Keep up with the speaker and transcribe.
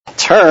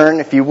turn,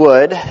 if you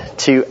would,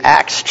 to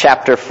Acts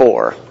chapter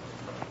 4.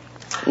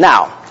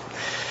 Now,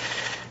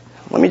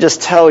 let me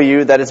just tell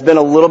you that it's been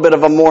a little bit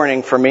of a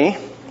morning for me.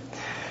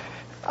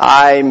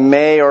 I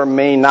may or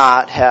may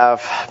not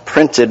have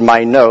printed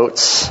my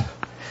notes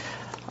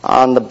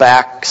on the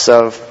backs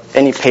of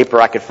any paper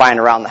I could find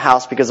around the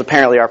house because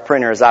apparently our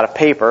printer is out of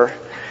paper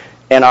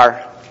and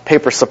our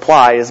paper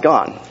supply is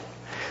gone.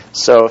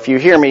 So if you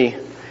hear me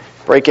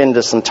break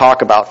into some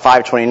talk about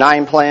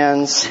 529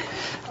 plans,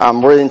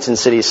 Worthington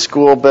City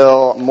school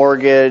bill,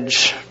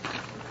 mortgage,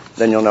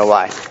 then you'll know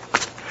why.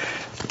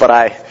 But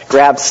I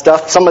grabbed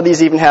stuff. Some of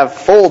these even have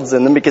folds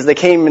in them because they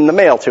came in the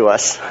mail to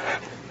us.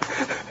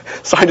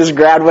 So I just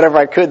grabbed whatever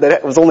I could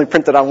that was only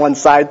printed on one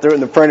side, threw it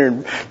in the printer,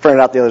 and printed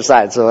out the other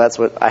side. So that's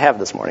what I have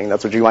this morning.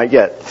 That's what you might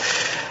get.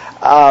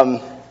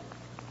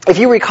 If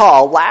you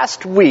recall,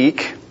 last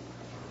week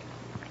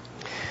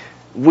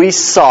we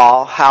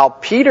saw how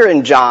Peter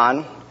and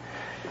John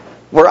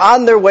were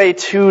on their way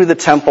to the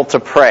temple to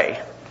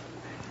pray.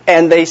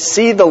 And they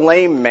see the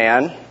lame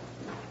man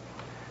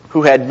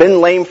who had been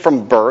lame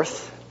from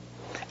birth,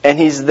 and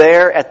he's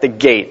there at the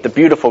gate, the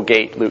beautiful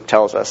gate, Luke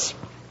tells us.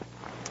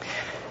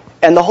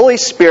 And the Holy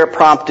Spirit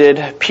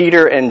prompted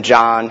Peter and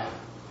John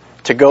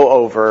to go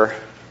over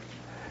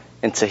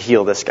and to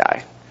heal this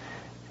guy.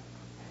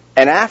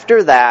 And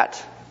after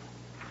that,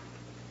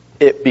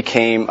 it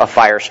became a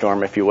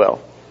firestorm, if you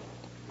will.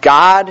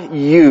 God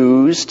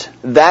used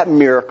that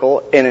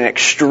miracle in an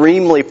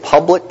extremely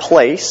public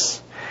place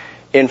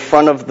in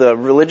front of the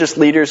religious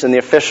leaders and the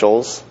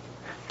officials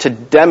to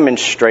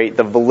demonstrate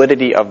the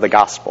validity of the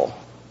gospel.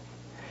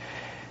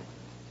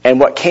 And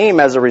what came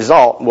as a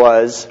result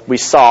was we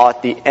saw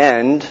at the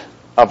end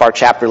of our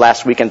chapter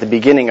last week and the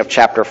beginning of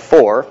chapter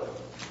 4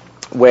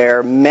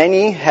 where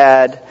many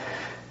had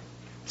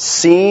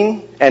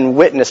seen and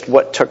witnessed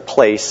what took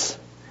place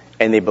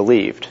and they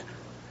believed.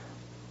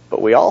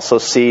 But we also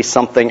see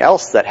something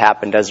else that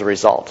happened as a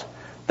result,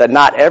 that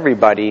not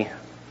everybody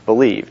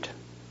believed.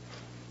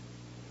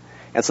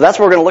 And so that's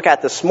what we're going to look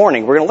at this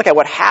morning. We're going to look at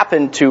what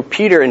happened to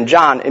Peter and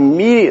John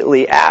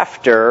immediately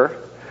after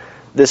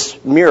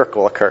this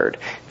miracle occurred.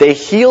 They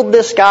healed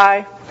this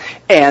guy,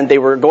 and they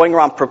were going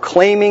around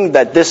proclaiming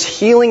that this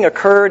healing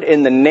occurred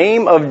in the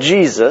name of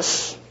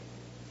Jesus.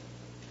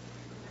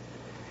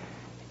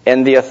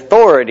 And the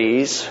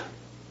authorities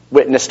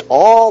witnessed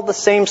all the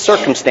same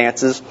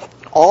circumstances,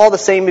 all the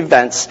same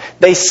events.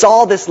 They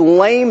saw this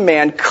lame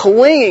man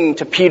clinging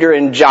to Peter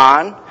and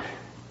John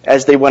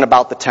as they went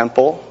about the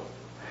temple.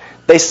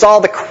 They saw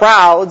the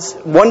crowds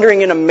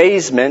wondering in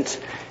amazement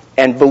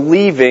and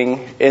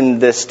believing in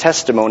this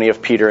testimony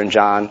of Peter and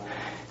John.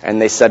 And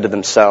they said to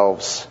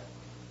themselves,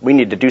 we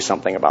need to do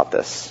something about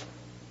this.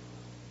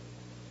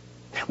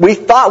 We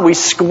thought we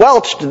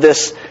squelched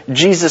this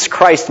Jesus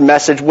Christ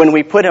message when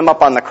we put him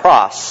up on the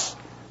cross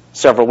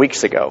several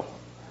weeks ago.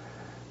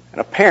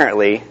 And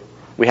apparently,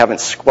 we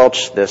haven't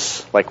squelched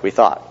this like we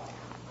thought.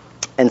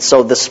 And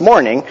so this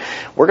morning,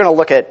 we're going to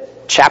look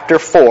at chapter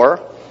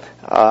 4,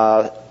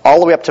 all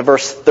the way up to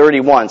verse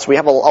 31. So we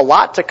have a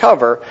lot to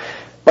cover,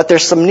 but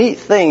there's some neat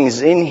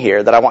things in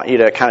here that I want you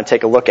to kind of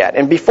take a look at.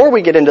 And before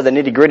we get into the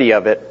nitty-gritty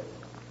of it,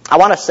 I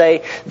want to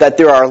say that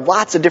there are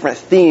lots of different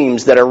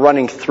themes that are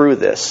running through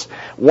this.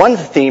 One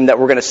theme that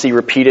we're going to see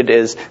repeated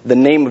is the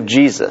name of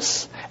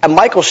Jesus. And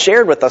Michael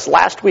shared with us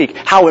last week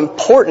how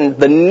important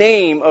the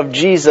name of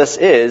Jesus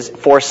is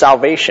for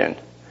salvation.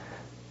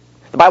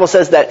 The Bible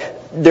says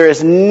that there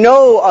is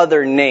no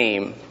other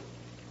name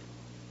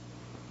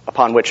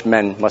upon which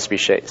men must be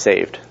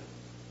saved.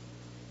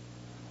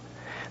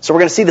 So we're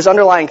going to see this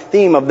underlying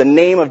theme of the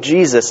name of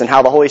Jesus and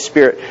how the Holy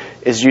Spirit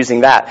is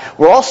using that.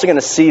 We're also going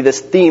to see this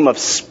theme of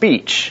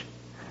speech.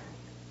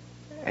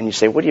 And you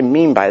say, what do you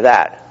mean by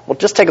that? Well,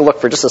 just take a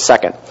look for just a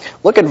second.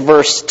 Look at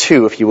verse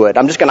 2, if you would.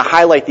 I'm just going to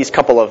highlight these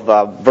couple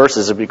of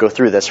verses as we go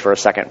through this for a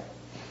second.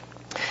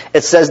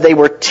 It says they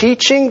were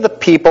teaching the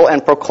people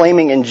and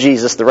proclaiming in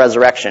Jesus the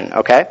resurrection.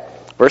 Okay?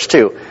 Verse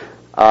 2.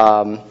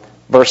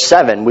 Verse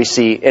 7, we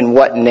see in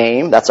what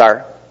name. That's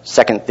our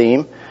second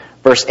theme.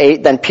 Verse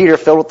 8, then Peter,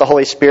 filled with the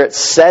Holy Spirit,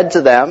 said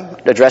to them,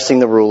 addressing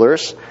the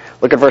rulers.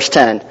 Look at verse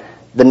 10.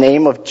 The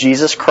name of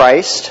Jesus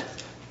Christ.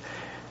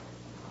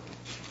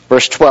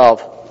 Verse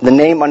 12, the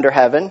name under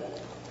heaven.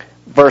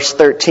 Verse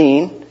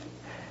 13,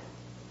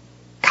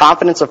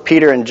 confidence of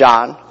Peter and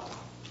John.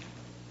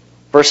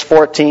 Verse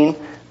 14,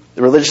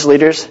 the religious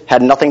leaders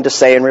had nothing to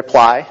say in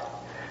reply.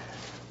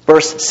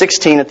 Verse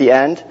 16 at the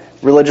end,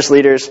 religious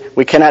leaders,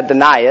 we cannot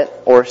deny it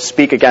or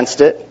speak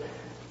against it.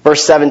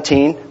 Verse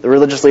 17, the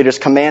religious leaders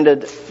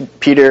commanded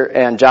Peter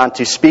and John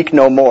to speak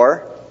no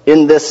more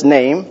in this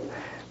name.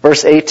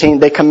 Verse 18,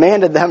 they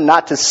commanded them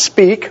not to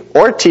speak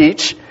or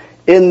teach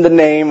in the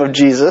name of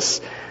Jesus.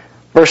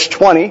 Verse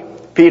 20,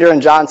 Peter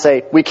and John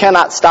say, we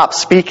cannot stop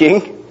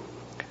speaking.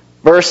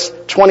 Verse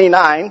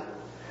 29,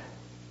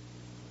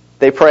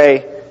 they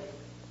pray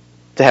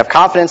to have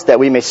confidence that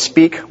we may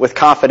speak with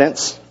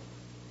confidence.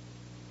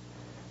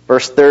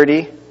 Verse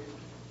 30,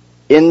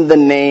 in the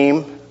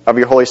name of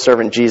your holy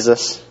servant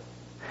Jesus.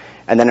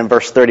 And then in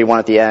verse 31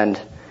 at the end,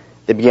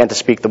 They began to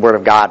speak the word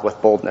of God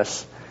with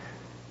boldness.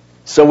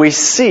 So we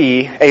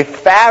see a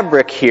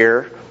fabric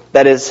here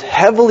that is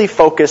heavily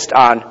focused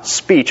on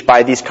speech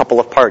by these couple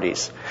of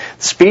parties.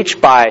 Speech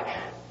by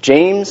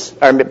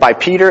by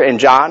Peter and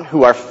John,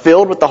 who are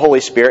filled with the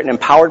Holy Spirit and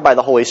empowered by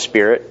the Holy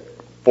Spirit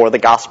for the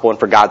gospel and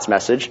for God's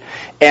message,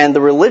 and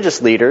the religious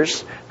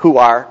leaders who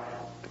are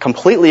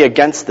completely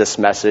against this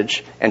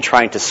message and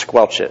trying to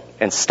squelch it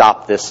and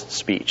stop this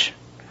speech.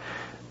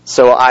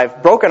 So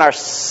I've broken our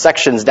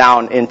sections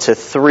down into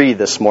 3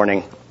 this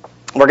morning.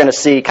 We're going to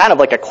see kind of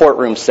like a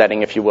courtroom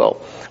setting, if you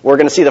will. We're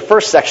going to see the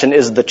first section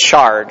is the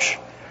charge.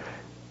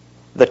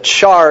 The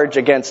charge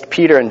against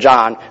Peter and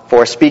John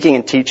for speaking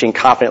and teaching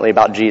confidently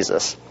about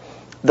Jesus.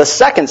 The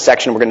second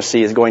section we're going to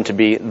see is going to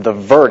be the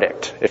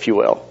verdict, if you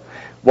will.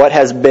 What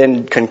has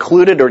been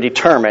concluded or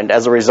determined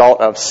as a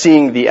result of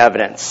seeing the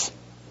evidence.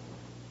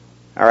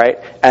 All right?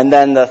 And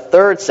then the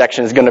third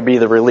section is going to be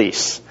the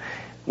release.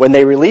 When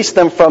they release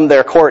them from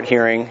their court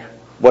hearing,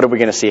 what are we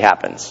going to see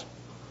happen?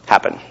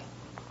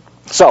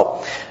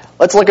 So,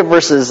 let's look at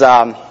verses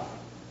 1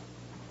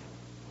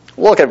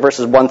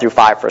 through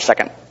 5 for a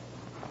second.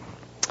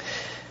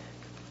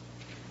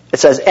 It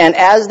says, "And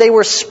as they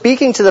were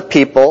speaking to the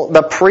people,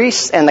 the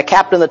priests and the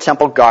captain of the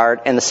temple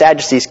guard and the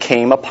Sadducees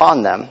came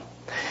upon them.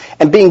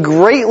 And being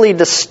greatly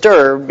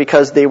disturbed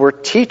because they were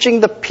teaching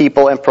the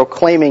people and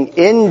proclaiming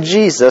in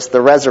Jesus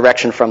the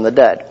resurrection from the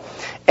dead.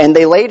 And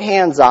they laid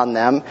hands on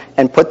them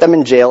and put them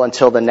in jail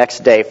until the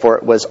next day, for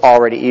it was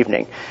already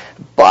evening.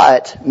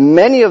 But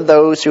many of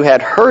those who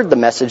had heard the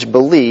message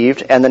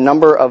believed, and the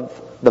number of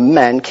the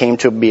men came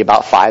to be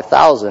about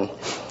 5,000.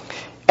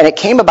 And it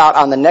came about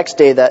on the next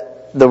day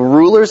that the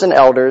rulers and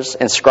elders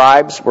and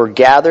scribes were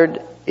gathered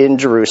in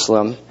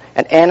Jerusalem,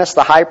 and Annas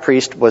the high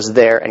priest was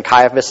there, and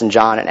Caiaphas and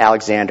John and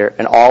Alexander,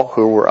 and all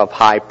who were of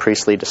high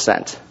priestly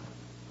descent."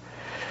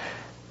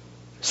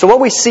 So what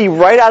we see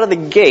right out of the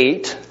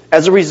gate,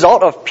 as a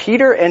result of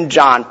Peter and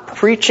John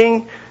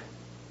preaching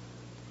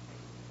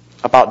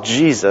about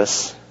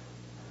Jesus,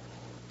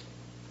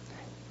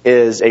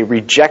 is a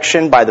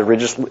rejection by the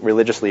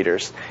religious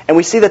leaders. And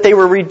we see that they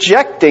were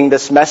rejecting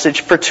this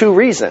message for 2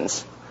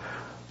 reasons.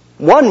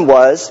 One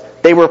was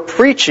they were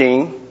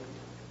preaching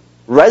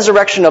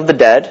resurrection of the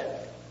dead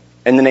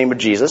in the name of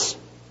Jesus.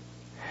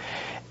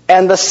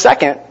 And the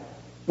second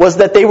was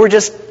that they were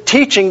just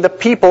teaching the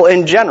people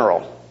in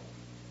general.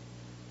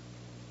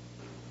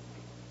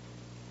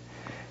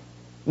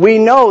 We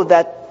know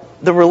that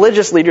the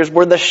religious leaders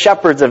were the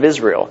shepherds of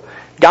Israel.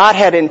 God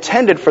had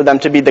intended for them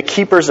to be the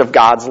keepers of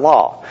God's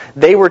law.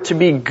 They were to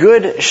be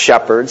good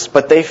shepherds,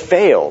 but they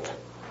failed.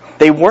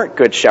 They weren't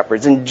good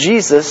shepherds, and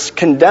Jesus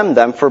condemned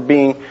them for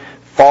being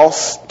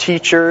false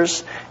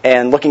teachers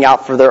and looking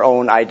out for their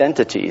own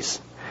identities.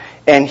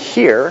 And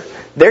here,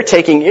 they're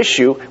taking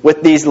issue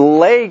with these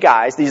lay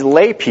guys, these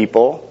lay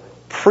people,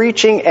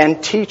 preaching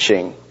and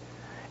teaching.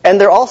 And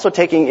they're also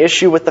taking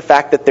issue with the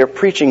fact that they're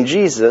preaching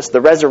Jesus, the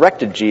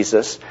resurrected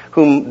Jesus,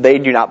 whom they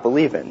do not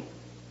believe in.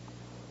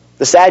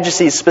 The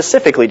Sadducees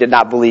specifically did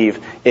not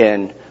believe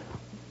in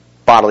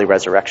bodily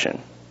resurrection.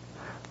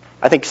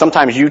 I think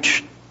sometimes you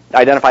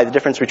identify the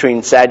difference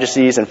between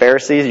Sadducees and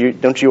Pharisees.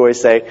 Don't you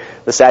always say,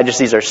 the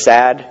Sadducees are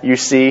sad, you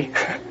see?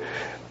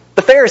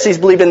 The Pharisees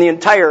believed in the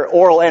entire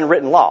oral and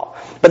written law.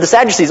 But the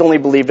Sadducees only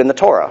believed in the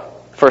Torah,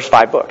 the first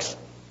 5 books.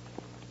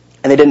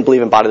 And they didn't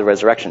believe in bodily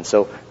resurrection,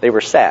 so they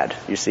were sad,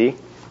 you see?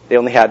 They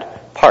only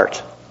had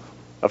part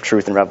of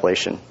truth and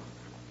revelation.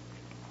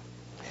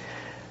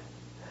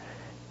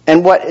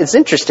 And what is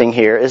interesting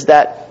here is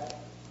that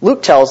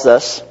Luke tells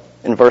us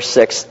in verse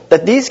 6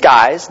 that these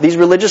guys, these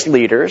religious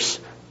leaders,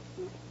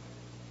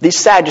 these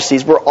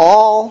Sadducees, were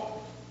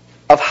all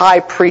of high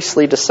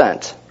priestly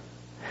descent.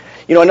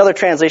 You know, another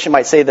translation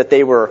might say that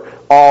they were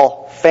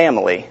all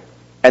family,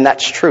 and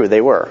that's true,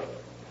 they were.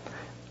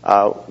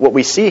 What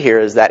we see here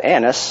is that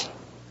Annas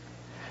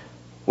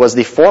was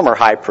the former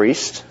high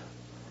priest,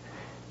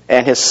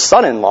 and his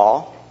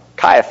son-in-law,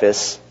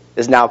 Caiaphas,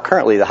 is now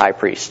currently the high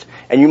priest.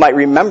 And you might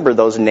remember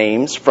those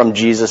names from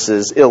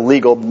Jesus'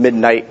 illegal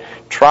midnight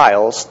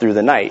trials through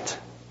the night,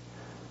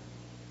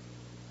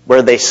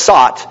 where they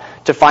sought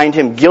to find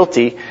him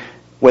guilty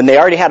when they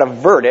already had a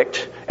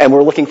verdict and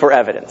were looking for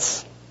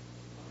evidence.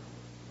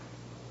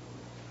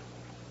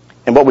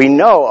 And what we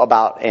know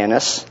about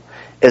Annas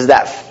is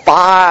that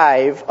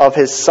 5 of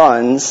his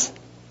sons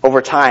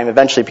over time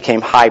eventually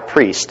became high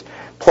priest,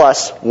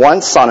 plus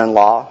 1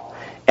 son-in-law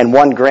and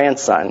 1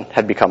 grandson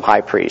had become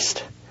high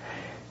priest.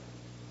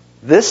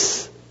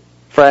 This,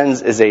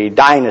 friends, is a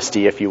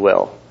dynasty, if you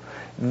will.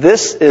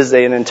 This is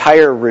an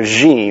entire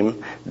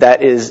regime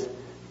that is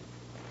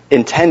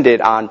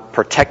intended on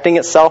protecting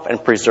itself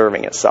and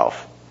preserving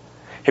itself.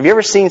 Have you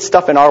ever seen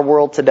stuff in our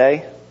world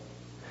today?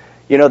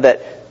 You know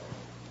that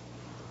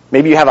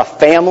maybe you have a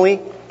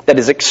family that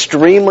is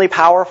extremely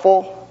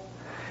powerful,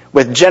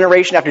 with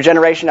generation after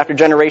generation after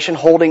generation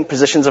holding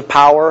positions of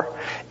power,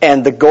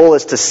 and the goal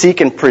is to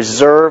seek and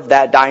preserve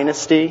that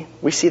dynasty.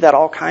 We see that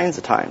all kinds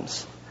of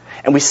times.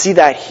 And we see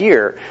that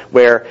here,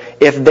 where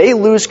if they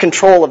lose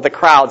control of the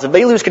crowds, if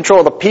they lose control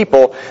of the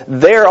people,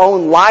 their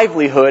own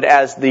livelihood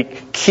as the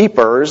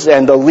keepers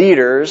and the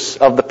leaders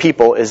of the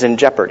people is in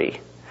jeopardy.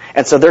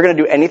 And so they're going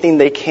to do anything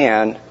they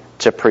can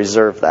to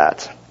preserve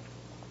that.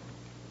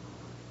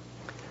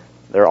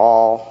 They're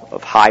all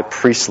of high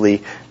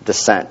priestly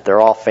descent. They're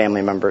all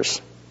family members.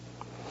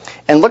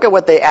 And look at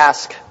what they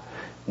ask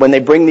when they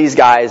bring these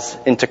guys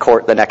into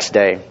court the next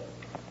day.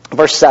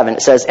 Verse 7,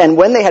 it says, "And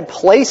when they had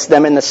placed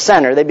them in the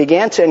center, they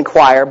began to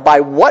inquire, 'By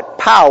what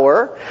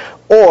power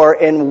or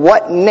in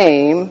what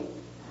name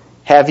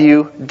have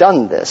you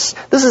done this?'"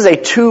 This is a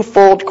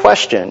twofold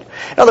question.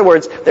 In other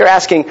words, they're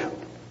asking,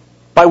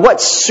 by what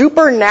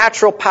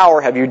supernatural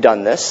power have you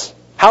done this?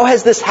 How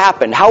has this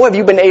happened? How have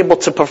you been able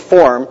to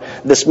perform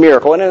this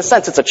miracle? And in a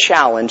sense, it's a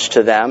challenge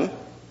to them.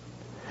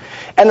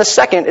 And the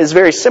second is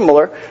very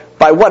similar.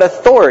 By what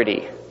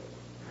authority?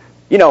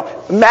 You know,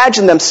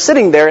 imagine them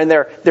sitting there in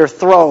their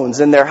thrones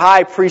and their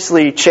high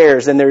priestly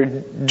chairs and their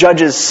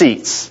judges'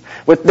 seats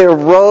with their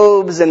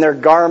robes and their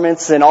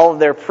garments and all of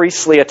their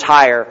priestly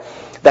attire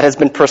that has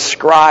been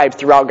prescribed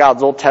throughout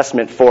God's Old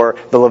Testament for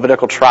the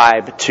Levitical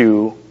tribe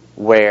to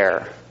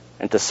wear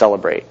and to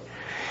celebrate.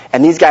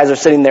 And these guys are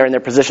sitting there in their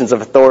positions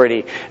of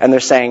authority and they're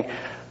saying,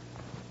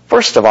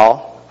 first of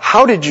all,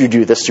 how did you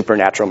do this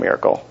supernatural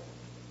miracle?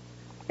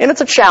 And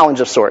it's a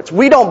challenge of sorts.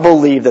 We don't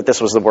believe that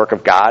this was the work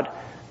of God.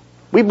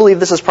 We believe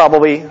this is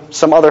probably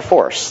some other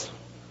force.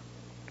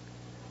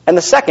 And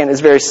the second is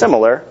very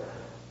similar.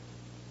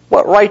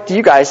 What right do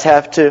you guys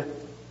have to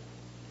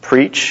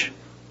preach,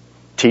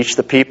 teach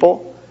the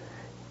people?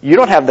 You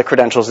don't have the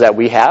credentials that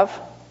we have.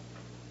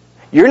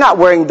 You're not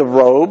wearing the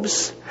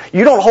robes.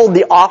 You don't hold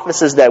the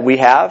offices that we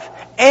have.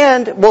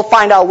 And we'll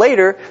find out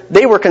later,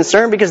 they were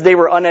concerned because they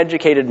were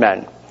uneducated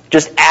men.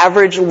 Just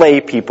average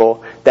lay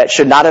people that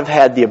should not have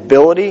had the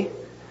ability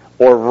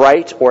or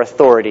right or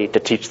authority to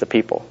teach the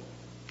people.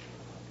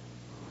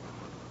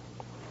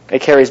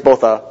 It carries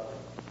both a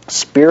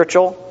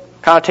spiritual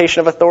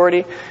connotation of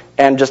authority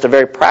and just a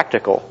very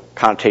practical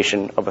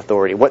connotation of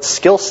authority. What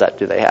skill set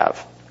do they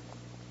have?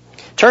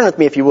 Turn with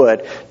me, if you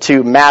would,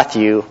 to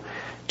Matthew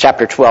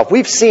chapter 12.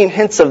 We've seen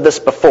hints of this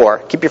before.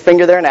 Keep your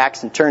finger there in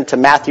Acts and turn to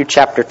Matthew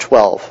chapter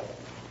 12.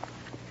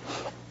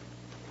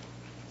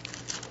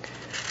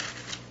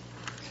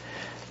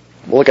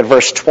 We'll look at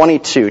verse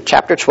 22,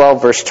 chapter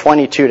 12, verse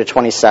 22 to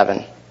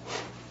 27.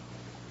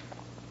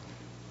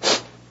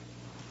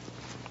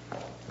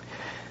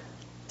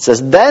 It says,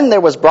 "Then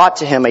there was brought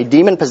to him a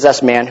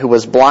demon-possessed man who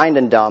was blind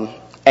and dumb,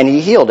 and he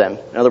healed him."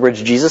 In other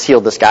words, Jesus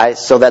healed this guy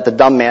so that the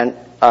dumb man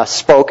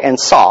spoke and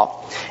saw.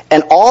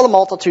 "And all the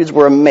multitudes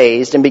were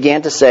amazed and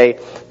began to say,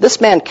 'This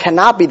man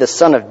cannot be the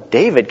son of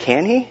David,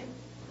 can he?'"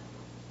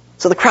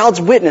 So the crowds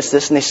witnessed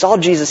this and they saw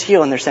Jesus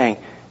heal and they're saying,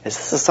 "Is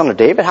this the son of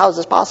David? How is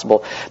this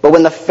possible?" But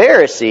when the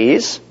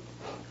Pharisees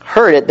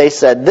heard it, they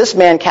said, "This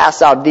man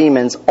casts out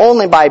demons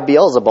only by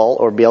Beelzebul,"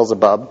 or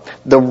Beelzebub,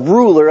 "the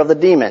ruler of the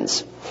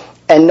demons."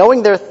 And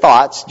knowing their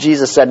thoughts,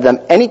 Jesus said to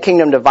them, "Any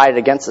kingdom divided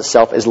against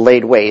itself is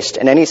laid waste,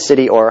 and any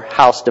city or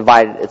house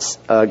divided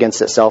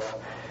against itself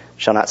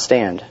shall not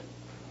stand.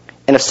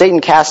 And if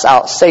Satan casts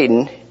out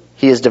Satan,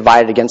 he is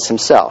divided against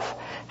himself.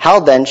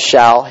 How then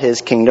shall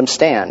his kingdom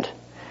stand?"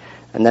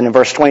 And then in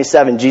verse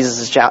 27,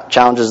 Jesus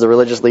challenges the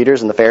religious leaders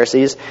and the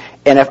Pharisees.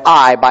 "And if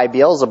I, by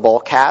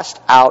Beelzebul, cast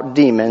out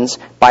demons,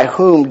 by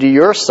whom do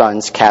your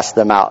sons cast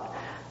them out?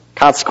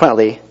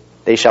 Consequently,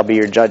 they shall be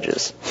your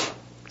judges."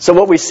 So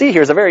what we see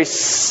here is a very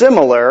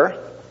similar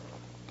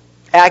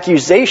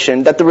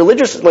accusation that the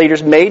religious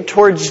leaders made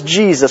towards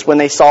Jesus when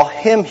they saw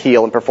him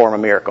heal and perform a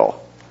miracle.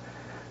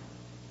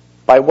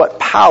 By what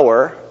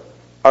power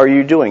are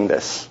you doing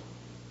this?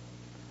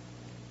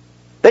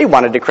 They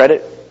wanted to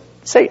credit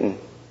Satan.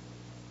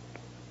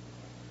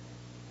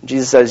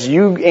 Jesus says,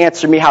 "You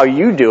answer me how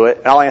you do it,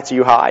 and I'll answer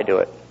you how I do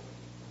it."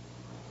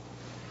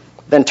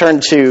 Then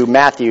turn to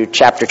Matthew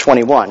chapter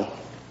 21.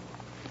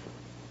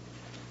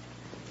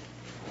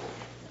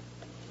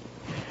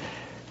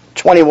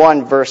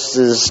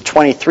 Verses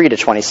 23 to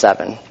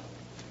 27.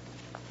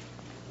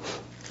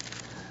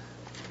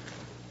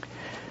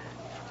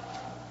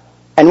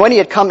 "And when he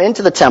had come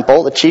into the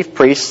temple, the chief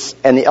priests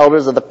and the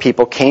elders of the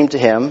people came to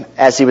him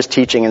as he was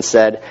teaching and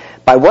said,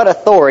 'By what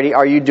authority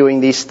are you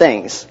doing these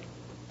things?'"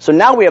 So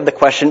now we have the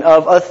question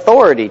of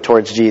authority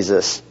towards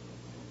Jesus.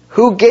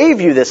 "Who gave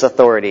you this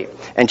authority?"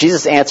 And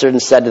Jesus answered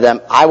and said to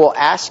them, "I will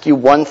ask you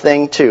one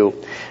thing too,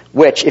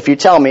 which if you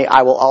tell me,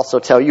 I will also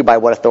tell you by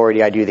what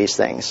authority I do these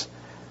things.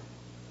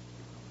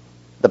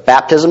 The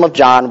baptism of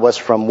John was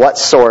from what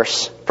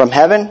source? From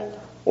heaven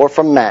or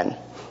from men?"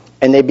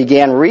 And they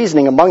began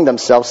reasoning among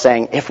themselves,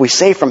 saying, "If we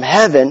say from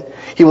heaven,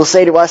 he will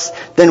say to us,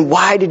 'Then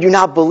why did you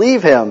not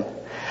believe him?'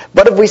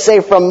 But if we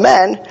say from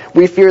men,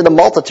 we fear the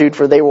multitude,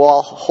 for they will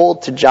all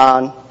hold that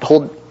John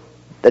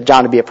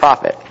to be a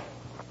prophet."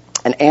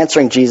 And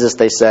answering Jesus,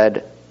 they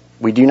said,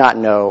 "We do not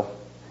know."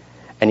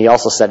 And he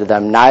also said to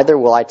them, "Neither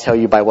will I tell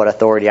you by what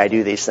authority I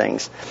do these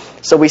things."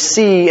 So we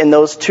see in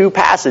those two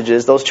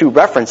passages, those two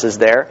references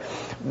there,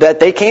 that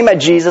they came at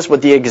Jesus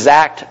with the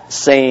exact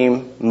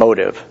same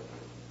motive.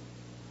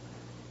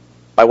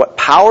 By what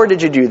power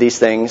did you do these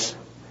things,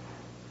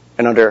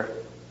 and under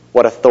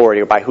what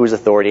authority, or by whose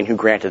authority, and who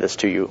granted this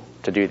to you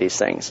to do these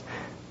things?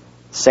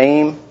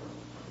 Same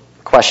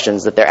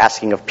questions that they're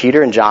asking of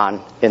Peter and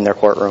John in their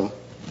courtroom.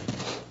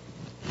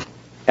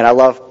 And I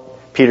love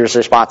Peter's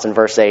response in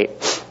verse 8.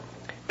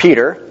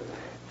 Peter,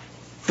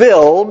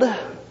 filled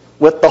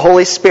with the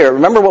Holy Spirit.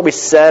 Remember what we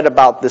said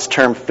about this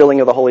term,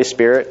 filling of the Holy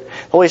Spirit?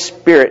 The Holy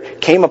Spirit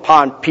came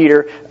upon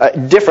Peter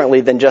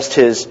differently than just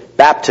his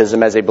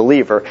baptism as a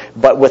believer,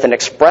 but with an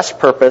express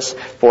purpose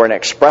for an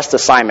expressed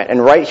assignment.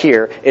 And right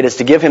here, it is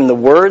to give him the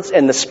words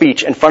and the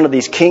speech in front of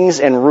these kings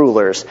and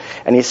rulers.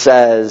 And he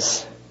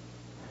says,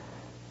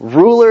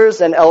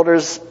 rulers and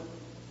elders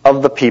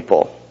of the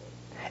people,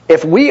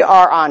 if we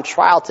are on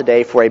trial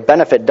today for a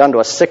benefit done to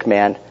a sick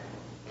man,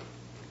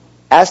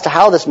 as to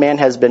how this man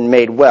has been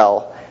made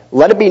well,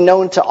 let it be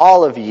known to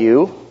all of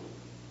you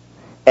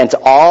and to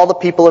all the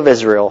people of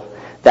Israel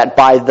that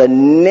by the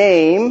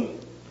name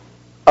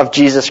of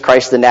Jesus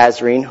Christ the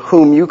Nazarene,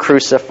 whom you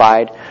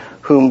crucified,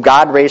 whom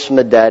God raised from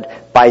the dead,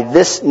 by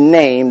this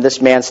name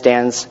this man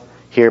stands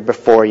here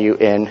before you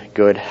in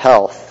good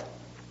health.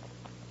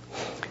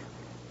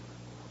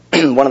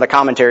 One of the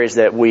commentaries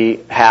that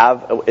we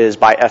have is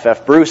by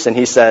F.F. Bruce, and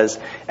he says,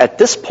 at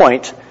this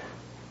point,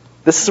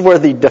 this is where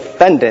the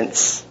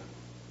defendants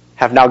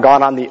have now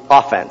gone on the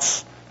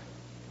offense.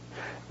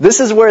 This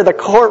is where the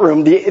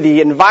courtroom, the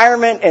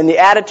environment and the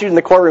attitude in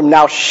the courtroom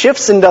now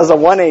shifts and does a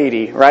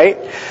 180, right?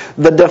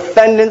 The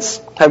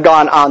defendants have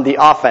gone on the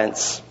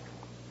offense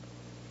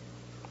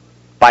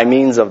by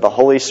means of the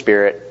Holy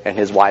Spirit and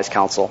his wise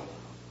counsel.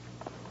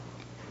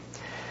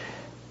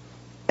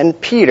 And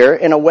Peter,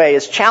 in a way,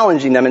 is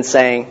challenging them and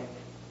saying,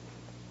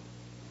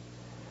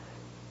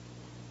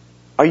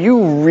 are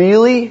you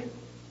really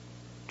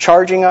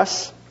charging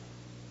us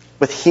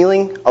with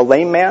healing a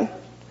lame man?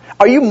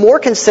 Are you more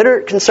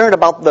concerned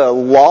about the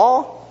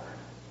law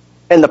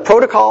and the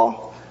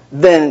protocol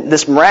than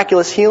this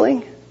miraculous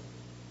healing?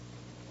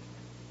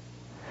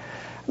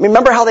 I mean,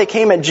 remember how they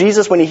came at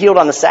Jesus when he healed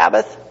on the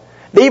Sabbath?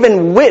 They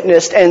even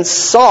witnessed and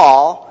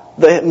saw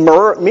the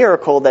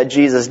miracle that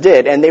Jesus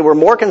did, and they were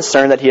more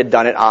concerned that he had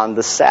done it on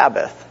the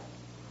Sabbath.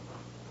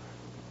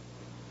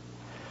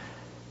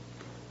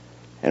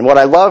 And what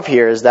I love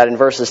here is that in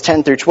verses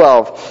 10 through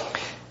 12,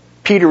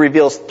 Peter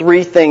reveals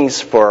three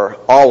things for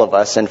all of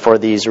us and for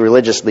these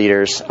religious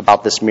leaders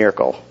about this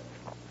miracle.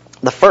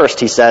 The first,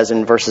 he says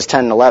in verses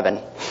 10 and 11,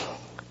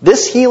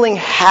 this healing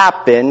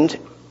happened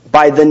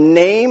by the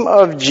name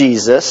of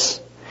Jesus,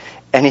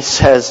 and he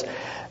says,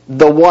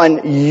 the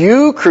one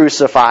you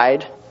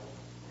crucified,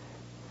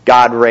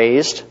 God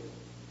raised.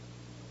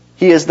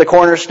 He is the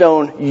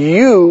cornerstone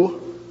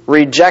you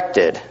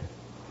rejected.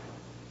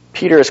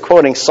 Peter is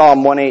quoting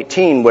Psalm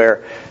 118,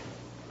 where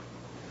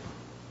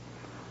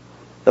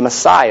the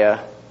Messiah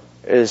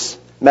is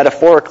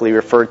metaphorically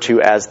referred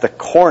to as the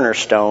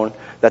cornerstone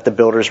that the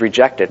builders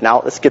rejected.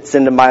 Now, this gets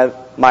into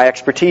my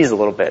expertise a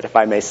little bit, if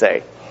I may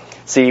say.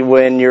 See,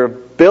 when you're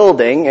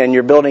building, and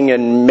you're building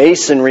in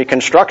masonry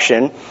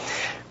construction,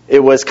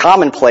 it was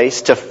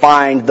commonplace to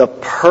find the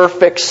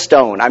perfect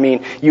stone. I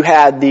mean, you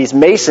had these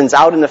masons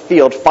out in the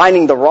field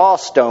finding the raw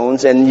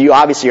stones, and you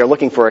obviously are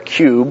looking for a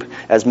cube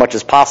as much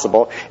as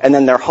possible, and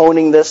then they're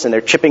honing this, and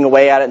they're chipping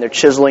away at it, and they're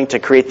chiseling to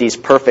create these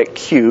perfect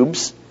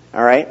cubes.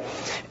 All right?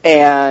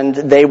 And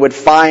they would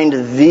find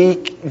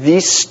the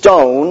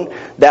stone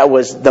that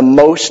was the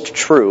most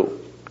true.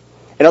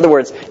 In other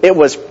words, it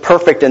was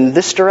perfect in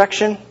this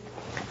direction,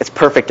 it's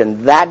perfect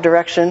in that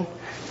direction,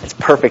 it's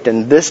perfect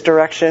in this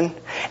direction,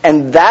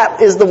 and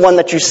that is the one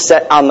that you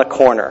set on the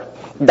corner.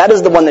 That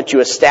is the one that you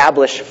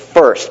establish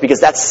first, because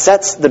that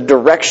sets the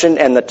direction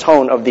and the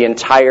tone of the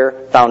entire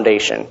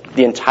foundation,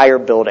 the entire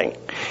building.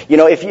 You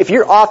know, if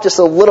you're off just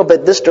a little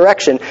bit this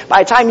direction,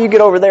 by the time you get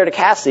over there to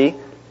Cassie,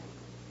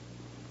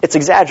 it's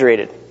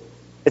exaggerated.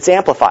 It's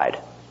amplified.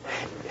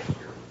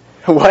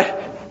 What?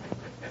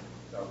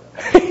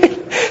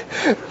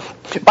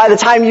 By the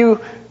time you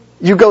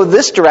go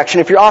this direction,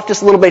 if you're off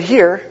just a little bit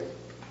here,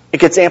 it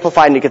gets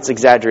amplified and it gets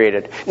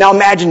exaggerated. Now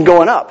imagine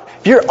going up.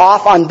 If you're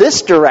off on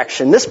this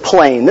direction, this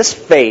plane, this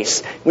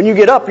face, when you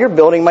get up, your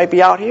building might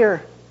be out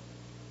here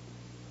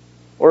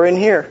or in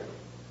here.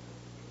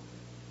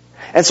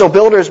 And so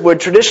builders would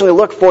traditionally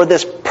look for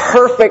this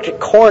perfect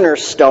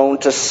cornerstone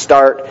to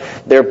start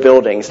their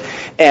buildings.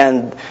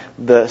 And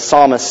the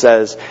psalmist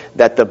says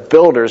that the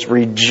builders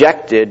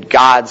rejected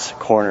God's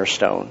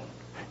cornerstone.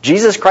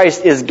 Jesus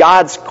Christ is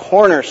God's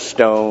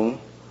cornerstone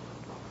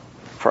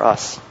for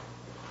us.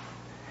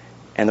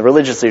 And the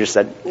religious leaders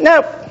said,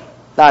 nope,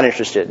 not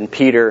interested. And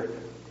Peter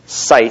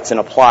cites and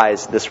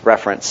applies this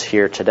reference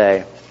here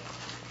today.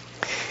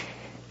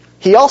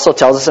 He also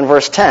tells us in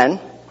verse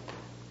 10,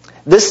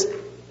 this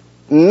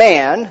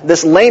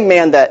lame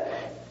man that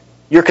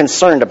you're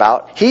concerned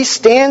about, he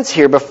stands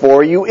here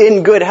before you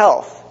in good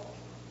health.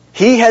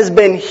 He has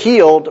been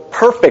healed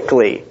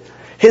perfectly.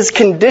 His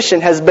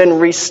condition has been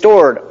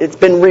restored. It's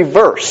been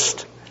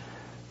reversed.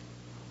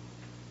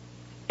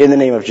 in the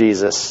name of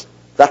Jesus.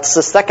 That's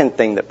the second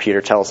thing that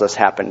Peter tells us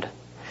happened.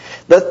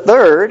 The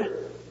third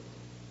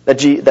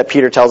that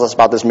Peter tells us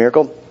about this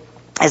miracle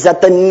is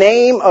that the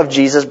name of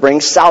Jesus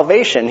brings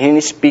salvation. And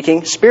he's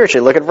speaking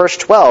spiritually. Look at verse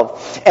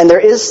 12. And there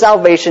is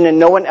salvation in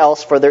no one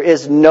else, for there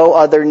is no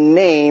other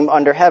name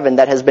under heaven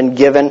that has been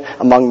given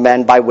among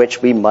men by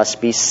which we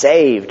must be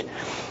saved.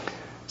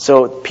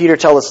 So Peter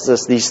tells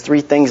us these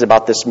three things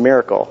about this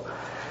miracle.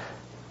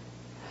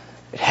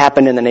 It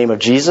happened in the name of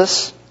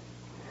Jesus.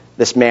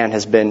 This man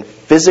has been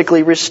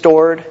physically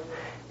restored.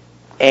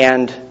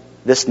 And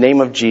this name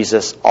of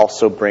Jesus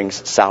also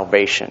brings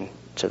salvation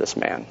to this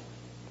man.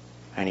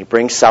 And he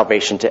brings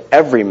salvation to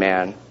every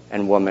man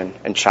and woman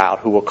and child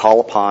who will call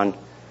upon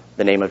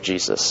the name of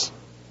Jesus.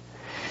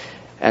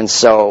 And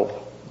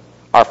so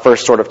our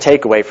first sort of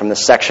takeaway from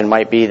this section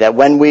might be that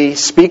when we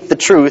speak the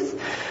truth,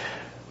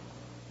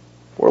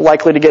 we're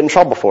likely to get in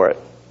trouble for it.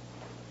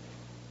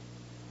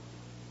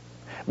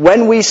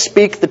 When we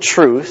speak the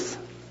truth,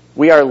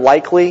 we are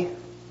likely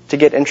to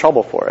get in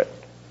trouble for it.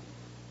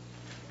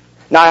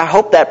 Now, I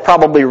hope that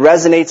probably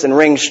resonates and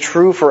rings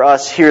true for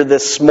us here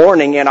this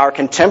morning in our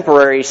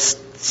contemporary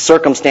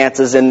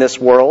circumstances in this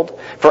world,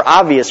 for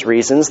obvious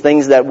reasons,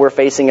 things that we're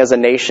facing as a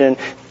nation,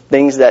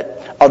 things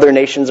that other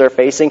nations are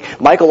facing.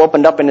 Michael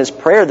opened up in his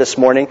prayer this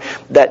morning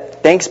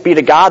that thanks be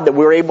to God that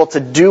we're able to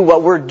do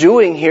what we're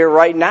doing here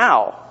right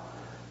now.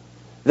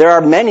 There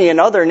are many in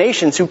other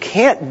nations who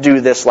can't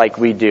do this like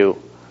we do.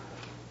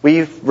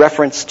 We've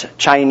referenced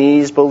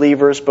Chinese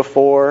believers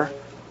before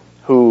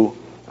who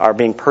are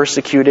being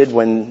persecuted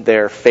when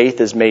their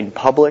faith is made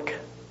public,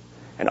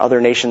 and other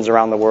nations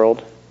around the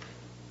world.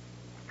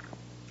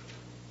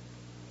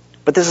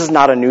 But this is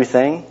not a new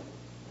thing.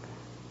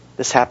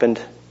 This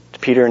happened to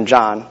Peter and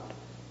John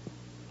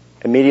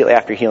immediately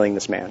after healing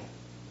this man.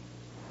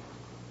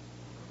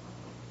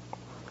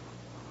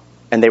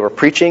 And they were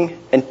preaching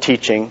and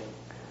teaching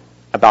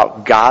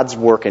about God's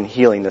work in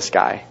healing this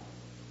guy.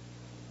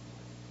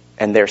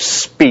 And their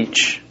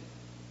speech,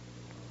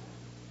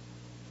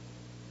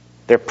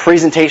 their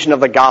presentation of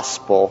the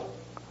gospel,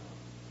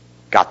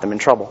 got them in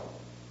trouble.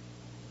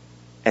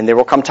 And there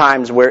will come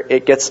times where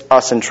it gets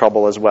us in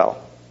trouble as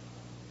well.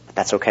 But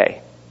that's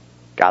okay.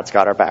 God's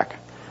got our back.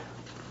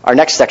 Our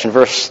next section,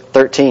 verse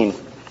 13.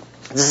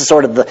 This is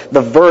sort of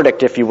the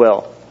verdict, if you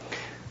will.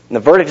 And the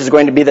verdict is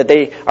going to be that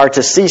they are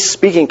to cease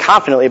speaking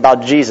confidently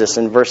about Jesus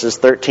in verses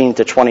 13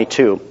 to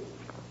 22.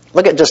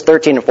 Look at just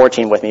 13 and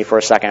 14 with me for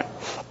a second.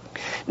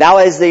 Now,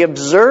 as they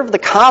observe the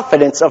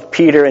confidence of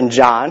Peter and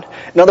John,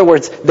 in other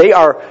words, they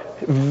are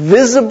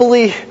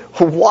visibly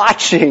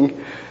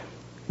watching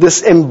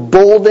this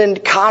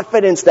emboldened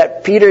confidence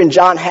that Peter and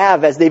John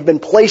have as they've been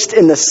placed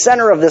in the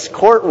center of this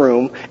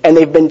courtroom and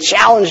they've been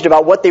challenged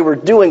about what they were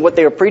doing, what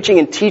they were preaching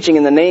and teaching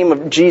in the name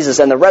of Jesus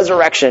and the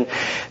resurrection.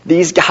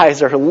 These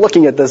guys are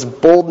looking at this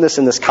boldness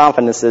and this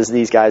confidence as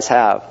these guys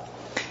have.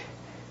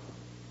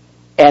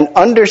 And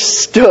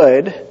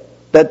understood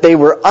that they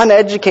were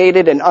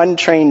uneducated and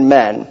untrained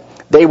men.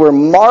 They were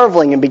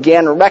marveling and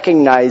began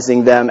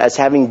recognizing them as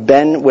having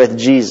been with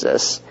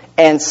Jesus.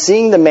 And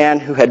seeing the man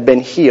who had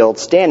been healed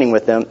standing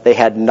with them, they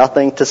had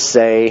nothing to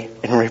say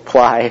in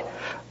reply.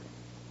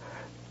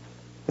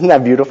 Isn't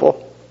that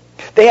beautiful?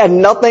 They had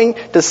nothing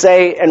to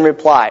say in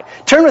reply.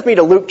 Turn with me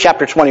to Luke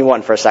chapter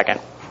 21 for a second.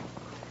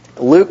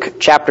 Luke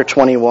chapter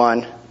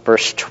 21,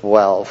 verse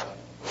 12.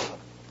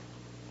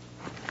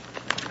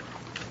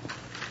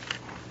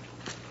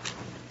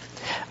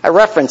 I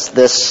referenced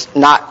this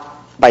not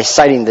by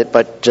citing it,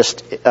 but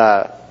just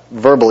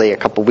verbally a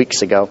couple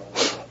weeks ago.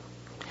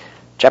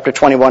 Chapter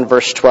 21,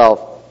 verse 12.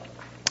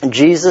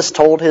 Jesus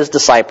told his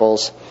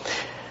disciples,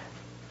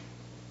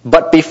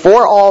 "But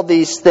before all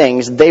these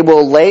things, they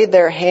will lay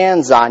their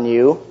hands on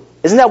you."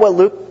 Isn't that what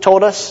Luke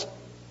told us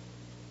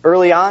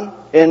early on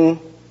in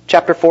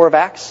chapter 4 of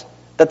Acts?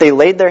 That they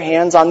laid their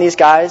hands on these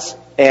guys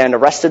and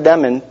arrested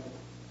them and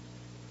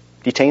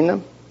detained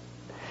them?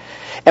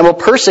 "And will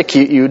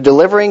persecute you,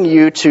 delivering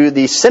you to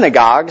the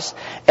synagogues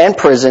and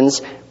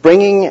prisons,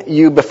 bringing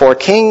you before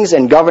kings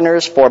and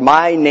governors for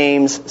my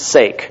name's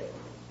sake."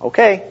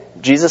 Okay,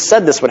 Jesus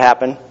said this would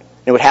happen.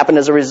 It would happen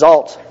as a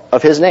result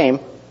of his name.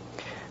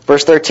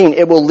 Verse 13,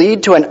 "It will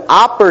lead to an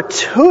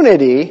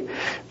opportunity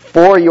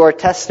for your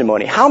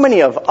testimony." How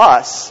many of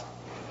us,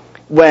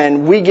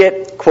 when we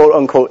get, quote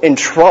unquote, in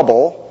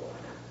trouble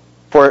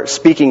for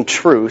speaking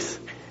truth,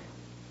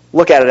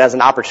 look at it as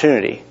an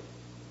opportunity?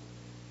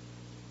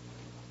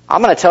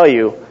 I'm going to tell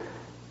you,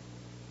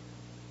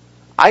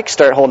 I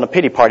start holding a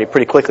pity party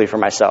pretty quickly for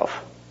myself.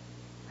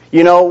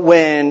 You know,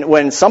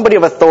 when somebody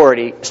of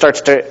authority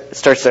starts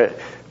to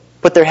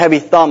put their heavy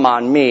thumb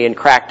on me and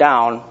crack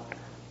down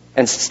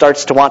and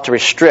starts to want to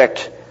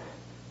restrict,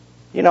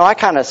 you know, I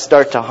kind of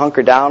start to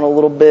hunker down a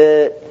little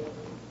bit,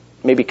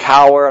 maybe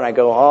cower, and I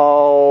go,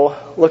 "Oh,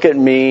 look at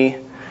me.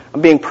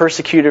 I'm being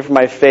persecuted for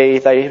my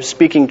faith. I'm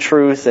speaking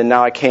truth, and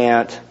now I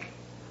can't."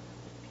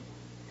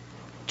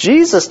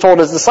 Jesus told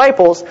his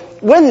disciples,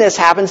 when this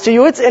happens to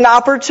you, it's an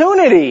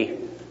opportunity.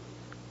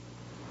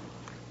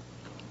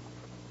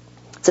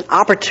 It's an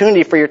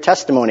opportunity for your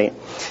testimony.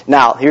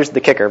 Now, here's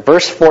the kicker.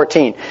 Verse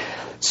 14.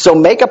 So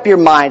make up your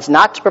minds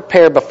not to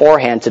prepare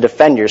beforehand to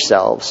defend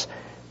yourselves,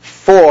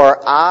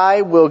 for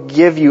I will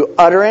give you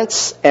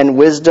utterance and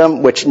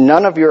wisdom which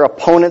none of your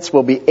opponents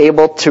will be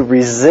able to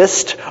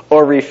resist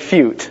or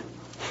refute.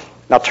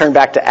 Now turn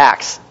back to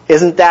Acts.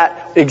 Isn't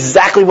that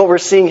exactly what we're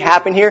seeing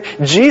happen here?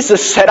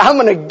 Jesus said, I'm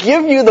going to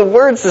give you the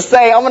words to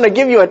say, I'm going to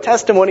give you a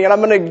testimony, and I'm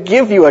going to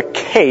give you a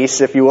case,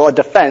 if you will, a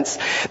defense,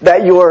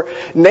 that your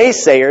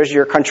naysayers,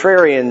 your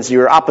contrarians,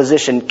 your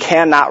opposition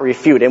cannot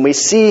refute. And we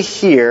see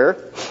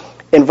here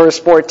in verse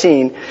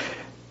 14,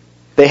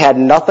 they had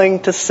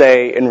nothing to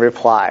say in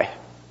reply.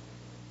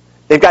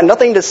 They've got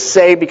nothing to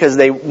say because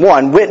they,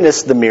 one,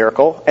 witnessed the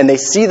miracle, and they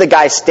see the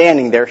guy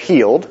standing there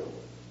healed.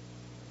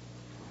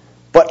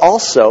 But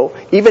also,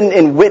 even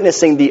in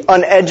witnessing the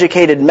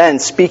uneducated men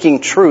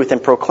speaking truth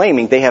and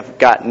proclaiming, they have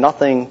got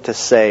nothing to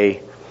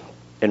say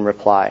in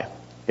reply.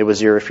 It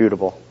was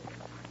irrefutable.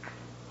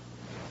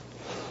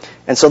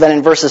 And so then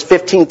in verses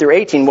 15 through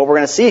 18, what we're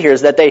going to see here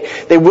is that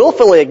they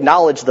willfully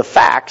acknowledge the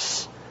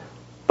facts,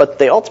 but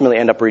they ultimately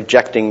end up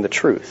rejecting the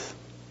truth.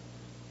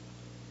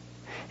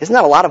 Isn't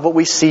that a lot of what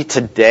we see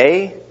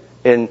today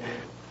in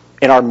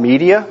our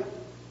media?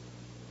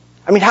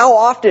 I mean, how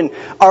often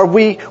are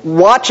we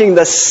watching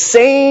the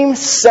same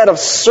set of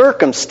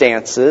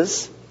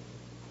circumstances,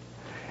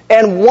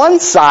 and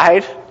one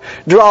side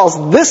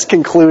draws this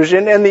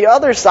conclusion and the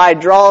other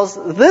side draws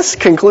this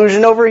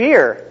conclusion over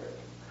here?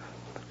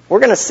 We're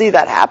going to see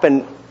that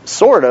happen,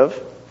 sort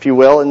of, if you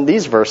will, in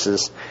these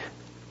verses.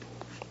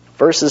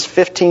 Verses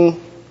 15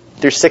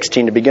 through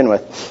 16 to begin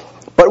with.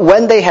 But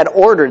when they had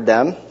ordered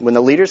them, when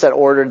the leaders had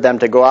ordered them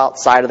to go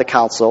outside of the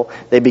council,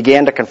 they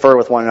began to confer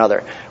with one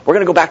another. We're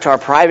going to go back to our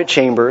private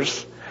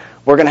chambers.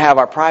 We're going to have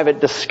our private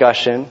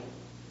discussion.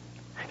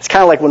 It's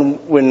kind of like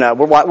when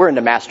we're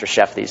into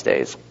MasterChef these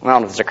days. I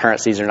don't know if it's a current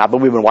season or not, but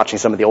we've been watching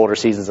some of the older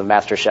seasons of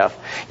MasterChef.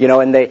 You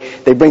know, and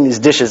they bring these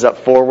dishes up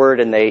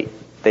forward, and they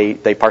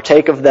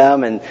partake of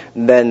them, and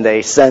then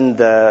they send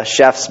the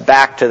chefs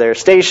back to their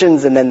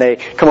stations, and then they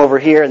come over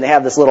here and they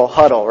have this little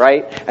huddle,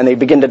 right? And they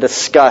begin to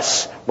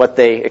discuss what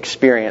they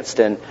experienced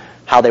and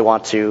how they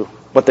want to,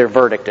 what their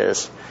verdict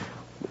is.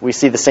 We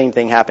see the same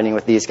thing happening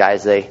with these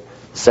guys. They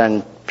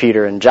send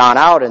Peter and John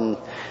out and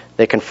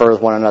they confer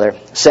with one another,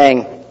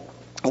 saying,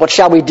 what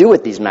shall we do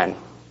with these men?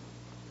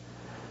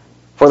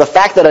 For the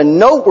fact that a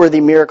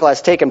noteworthy miracle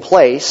has taken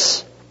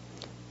place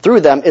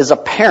through them is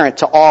apparent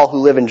to all who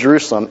live in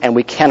Jerusalem, and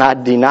we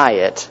cannot deny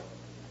it.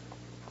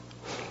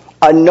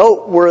 A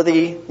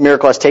noteworthy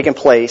miracle has taken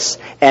place,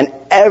 and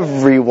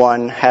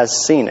everyone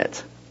has seen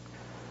it.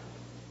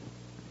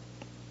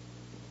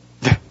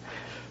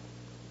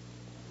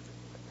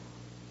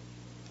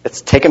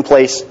 It's taken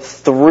place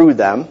through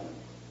them.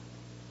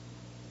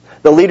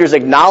 The leaders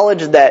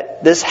acknowledge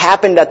that this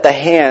happened at the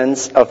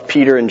hands of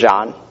Peter and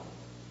John.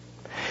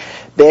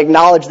 They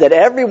acknowledge that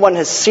everyone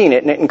has seen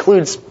it, and it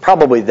includes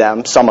probably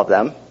them, some of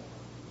them.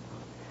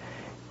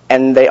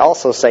 And they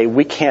also say,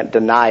 we can't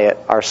deny it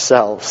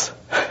ourselves.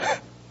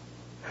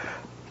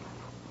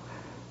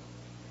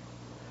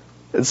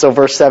 And so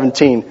verse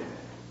 17,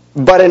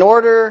 but in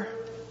order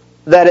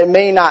that it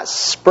may not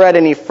spread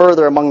any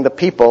further among the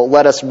people,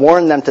 let us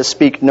warn them to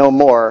speak no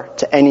more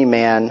to any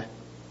man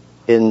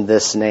in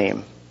this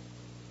name.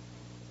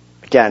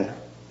 Again,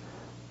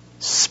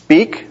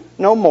 speak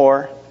no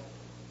more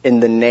in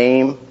the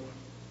name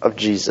of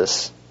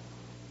Jesus.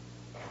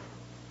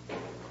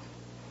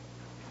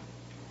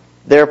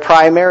 Their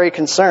primary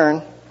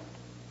concern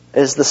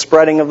is the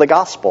spreading of the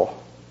gospel.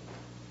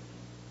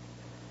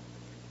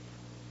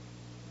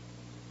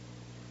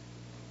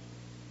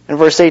 In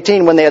verse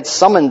 18, when they had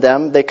summoned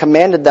them, they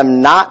commanded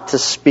them not to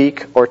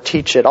speak or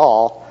teach at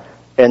all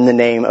in the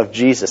name of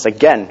Jesus.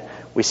 Again,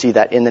 we see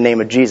that in the name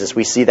of Jesus.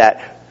 We see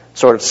that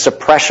sort of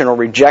suppression or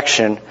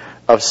rejection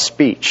of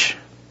speech.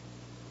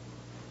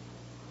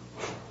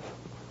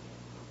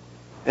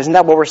 Isn't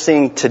that what we're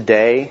seeing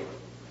today?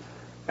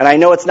 And I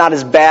know it's not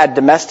as bad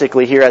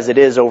domestically here as it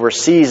is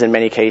overseas in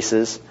many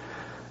cases,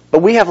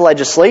 but we have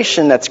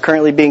legislation that's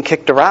currently being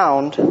kicked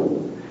around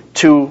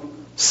to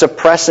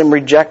suppress and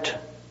reject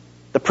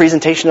the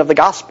presentation of the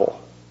gospel.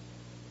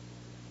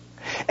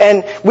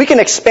 And we can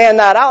expand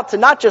that out to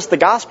not just the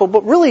gospel,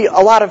 but really a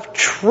lot of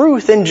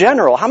truth in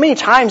general. How many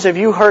times have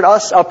you heard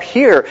us up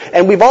here,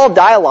 and we've all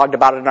dialogued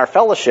about it in our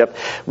fellowship,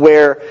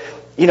 where,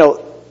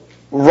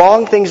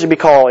 wrong things are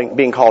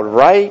being called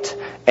right,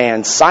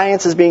 and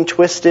science is being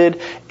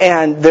twisted,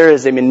 and there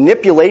is a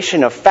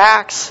manipulation of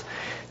facts.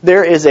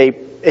 There is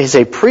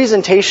a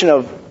presentation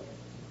of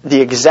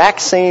the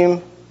exact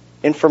same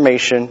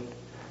information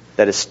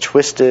that is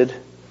twisted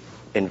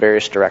in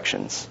various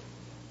directions.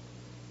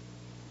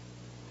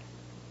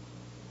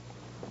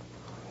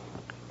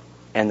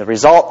 And the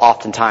result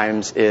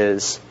oftentimes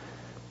is,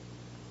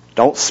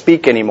 don't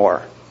speak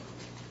anymore.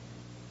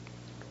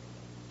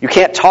 You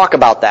can't talk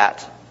about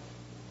that.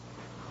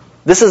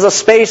 This is a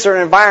space or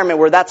an environment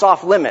where that's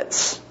off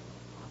limits.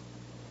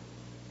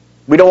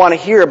 We don't want to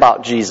hear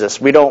about Jesus.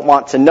 We don't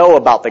want to know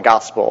about the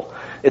gospel.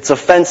 It's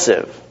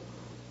offensive.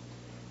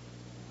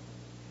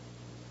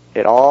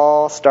 It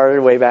all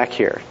started way back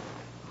here.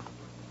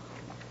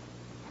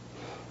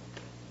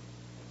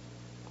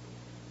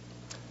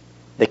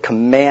 They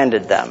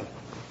commanded them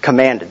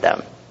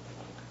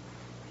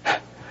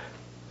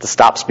to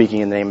stop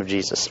speaking in the name of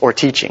Jesus or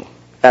teaching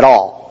at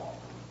all.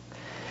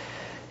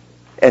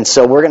 And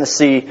so we're going to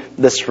see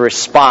this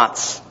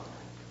response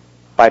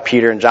by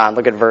Peter and John.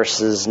 Look at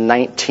verses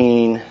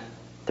 19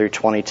 through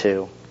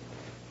 22.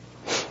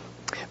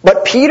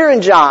 But Peter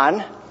and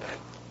John, and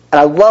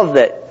I love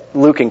that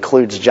Luke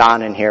includes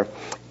John in here,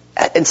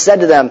 and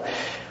said to them,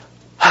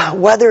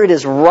 whether it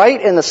is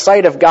right in the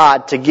sight of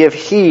God to give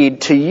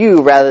heed to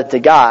you rather than to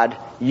God,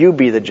 you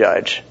be the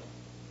judge.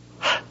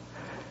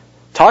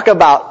 Talk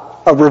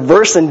about a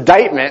reverse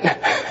indictment.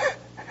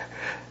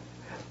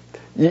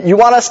 You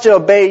want us to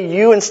obey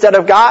you instead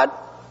of God?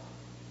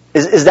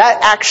 Is that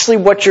actually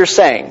what you're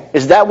saying?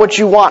 Is that what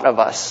you want of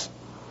us?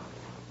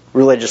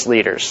 Religious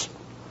leaders,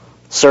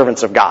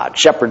 servants of God,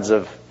 shepherds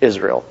of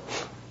Israel.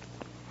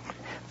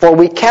 For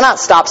we cannot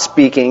stop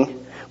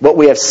speaking what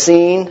we have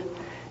seen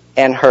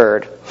and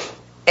heard.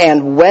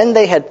 And when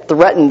they had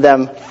threatened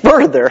them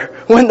further,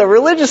 when the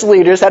religious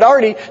leaders had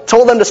already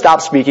told them to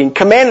stop speaking,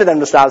 commanded them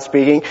to stop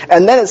speaking,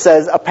 and then it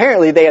says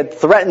apparently they had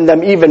threatened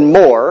them even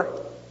more,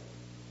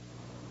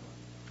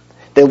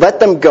 they let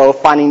them go,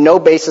 finding no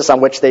basis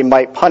on which they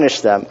might punish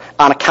them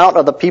on account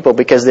of the people,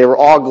 because they were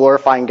all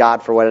glorifying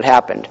God for what had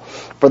happened.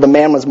 For the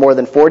man was more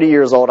than 40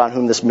 years old on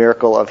whom this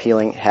miracle of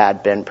healing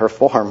had been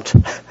performed.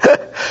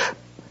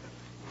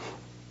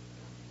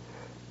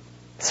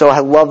 So I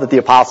love that the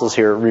apostles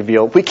here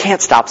reveal we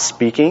can't stop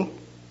speaking.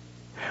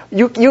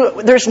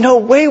 There's no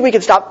way we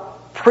can stop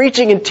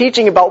preaching and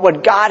teaching about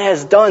what God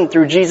has done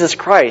through Jesus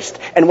Christ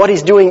and what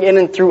He's doing in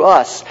and through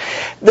us.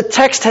 The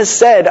text has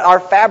said, our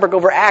fabric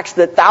over Acts,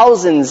 that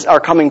thousands are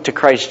coming to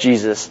Christ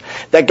Jesus.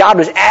 That God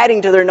was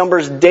adding to their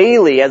numbers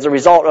daily as a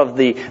result of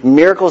the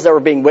miracles that were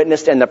being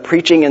witnessed and the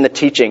preaching and the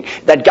teaching.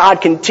 That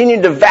God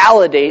continued to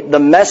validate the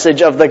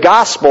message of the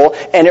gospel,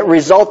 and it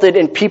resulted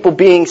in people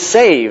being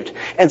saved.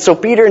 And so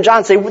Peter and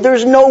John say,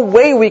 there's no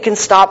way we can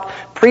stop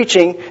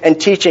preaching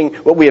and teaching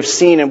what we have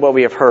seen and what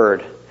we have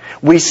heard.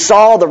 We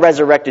saw the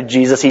resurrected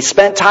Jesus. He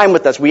spent time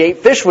with us. We ate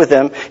fish with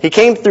Him. He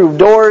came through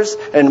doors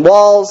and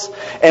walls,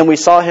 and we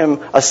saw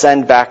Him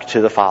ascend back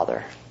to the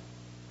Father.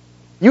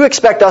 You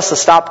expect us to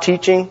stop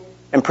teaching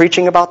and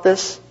preaching about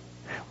this?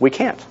 We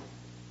can't.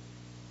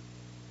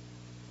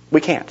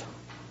 We can't.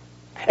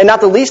 And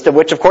not the least of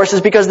which, of course, is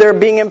because they're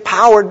being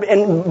empowered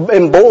and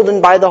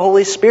emboldened by the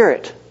Holy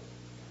Spirit.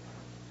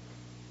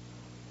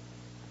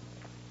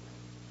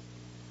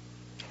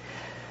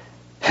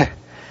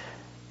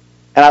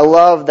 And I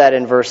love that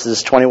in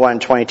verses 21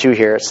 and 22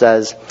 here it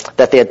says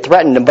that they had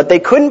threatened them, but they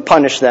couldn't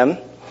punish them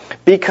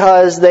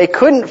because they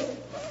couldn't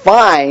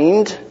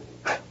find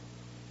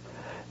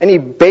any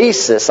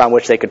basis on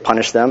which they could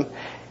punish them,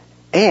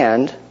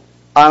 and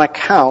on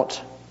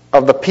account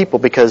of the people,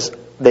 because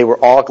they were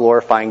all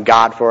glorifying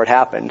God for what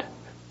happened.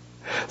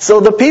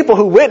 So the people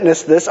who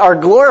witnessed this are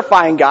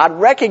glorifying God,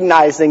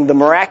 recognizing the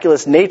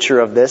miraculous nature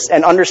of this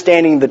and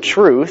understanding the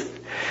truth.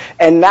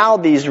 And now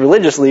these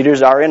religious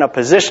leaders are in a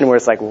position where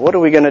it's like, what are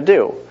we going to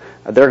do?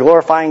 They're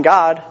glorifying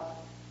God.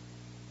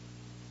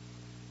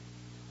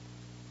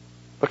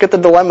 Look at the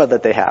dilemma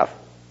that they have.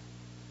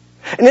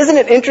 And isn't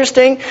it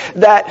interesting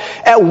that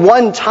at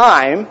one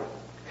time,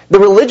 the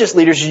religious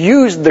leaders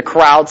used the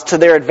crowds to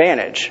their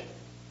advantage?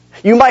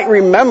 You might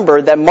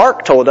remember that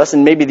Mark told us,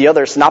 and maybe the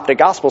other synoptic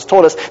gospels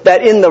told us,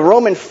 that in the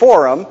Roman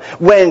Forum,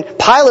 when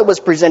Pilate was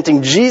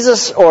presenting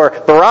Jesus or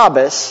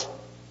Barabbas,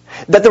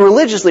 that the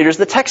religious leaders,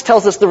 the text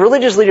tells us the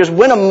religious leaders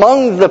went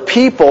among the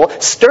people,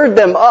 stirred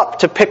them up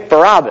to pick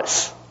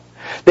Barabbas.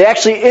 They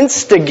actually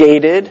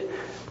instigated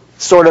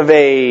sort of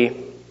a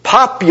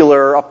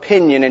popular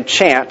opinion and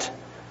chant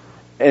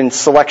in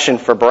selection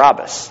for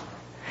Barabbas.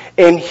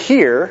 And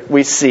here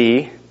we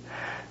see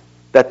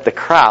that the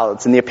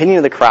crowds, and the opinion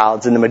of the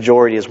crowds and the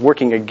majority is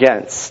working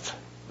against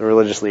the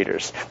religious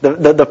leaders.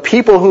 The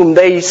people whom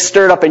they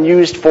stirred up and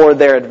used for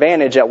their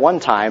advantage at one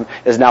time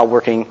is now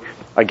working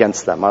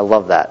against them. I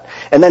love that.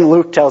 And then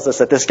Luke tells us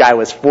that this guy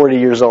was 40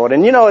 years old.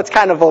 And it's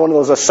kind of one of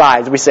those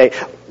asides. We say,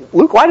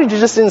 Luke, why did you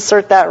just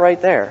insert that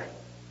right there?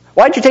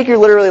 Why did you take your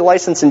literary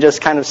license and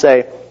just kind of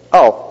say,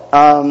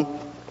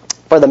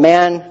 for the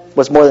man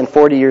was more than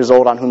 40 years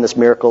old on whom this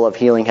miracle of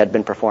healing had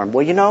been performed.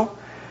 Well,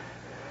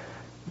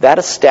 that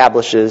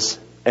establishes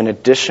an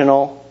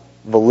additional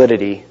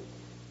validity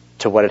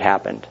to what had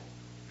happened.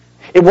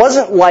 It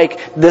wasn't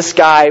like this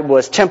guy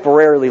was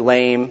temporarily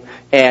lame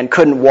and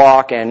couldn't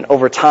walk and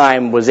over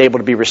time was able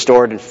to be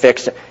restored and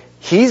fixed.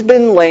 He's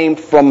been lame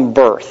from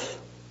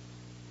birth.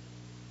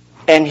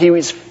 And he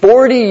was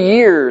 40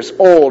 years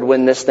old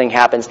when this thing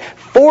happens.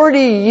 40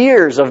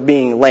 years of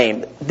being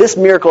lame. This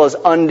miracle is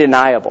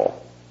undeniable.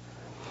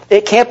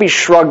 It can't be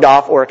shrugged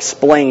off or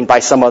explained by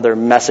some other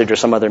message or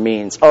some other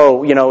means.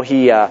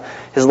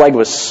 His leg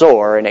was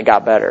sore and it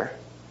got better.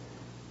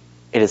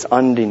 It is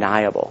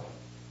undeniable.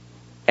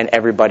 And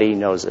everybody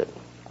knows it.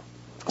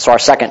 So our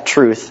second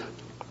truth,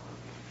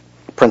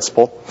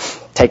 principle,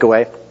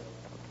 takeaway,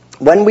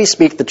 When we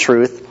speak the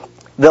truth,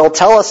 they'll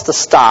tell us to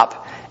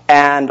stop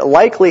and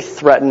likely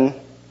threaten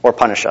or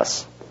punish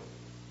us.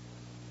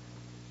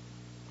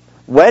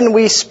 When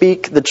we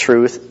speak the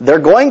truth, they're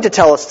going to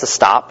tell us to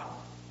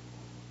stop,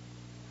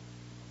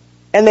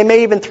 and they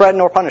may even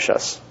threaten or punish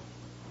us.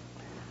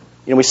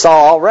 We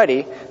saw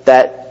already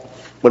that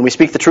when we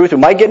speak the truth, we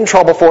might get in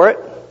trouble for it.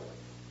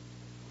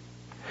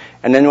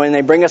 And then when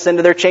they bring us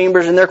into their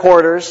chambers and their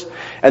quarters,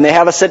 and they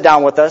have us sit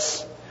down with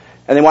us,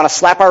 and they want to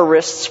slap our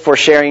wrists for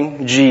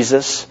sharing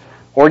Jesus,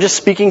 or just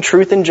speaking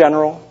truth in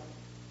general,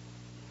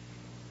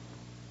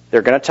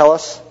 they're going to tell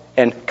us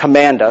and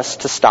command us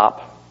to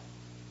stop.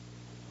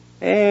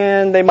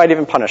 And they might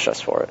even punish us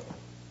for it.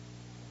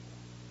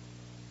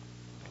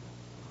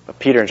 But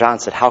Peter and John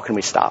said, how can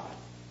we stop?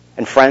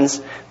 And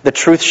friends,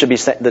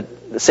 the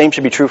same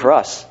should be true for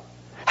us.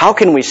 How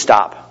can we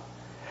stop?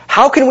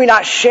 How can we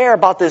not share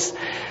about this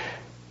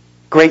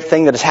great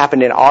thing that has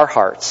happened in our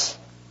hearts?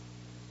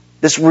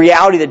 This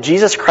reality that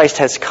Jesus Christ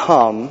has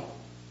come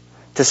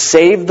to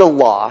save the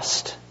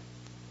lost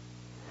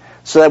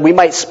so that we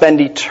might spend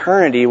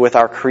eternity with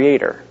our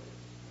Creator.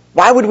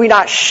 Why would we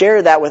not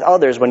share that with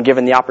others when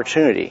given the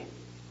opportunity?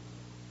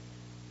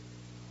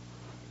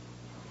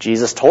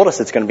 Jesus told us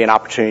it's going to be an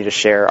opportunity to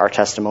share our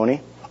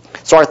testimony.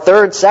 So our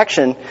third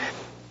section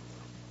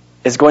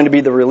is going to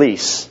be the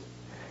release.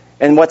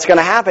 And what's going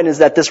to happen is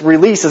that this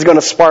release is going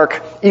to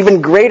spark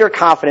even greater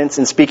confidence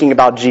in speaking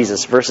about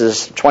Jesus,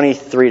 verses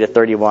 23 to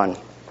 31.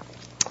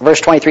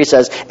 Verse 23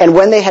 says, "And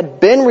when they had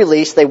been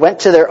released, they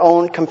went to their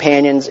own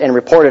companions and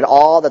reported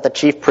all that the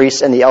chief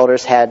priests and the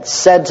elders had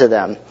said to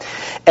them.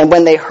 And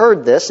when they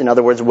heard this," in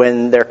other words,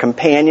 when their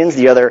companions,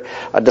 the other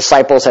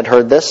disciples had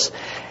heard this,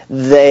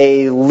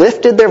 "they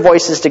lifted their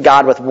voices to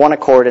God with one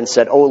accord and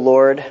said, 'O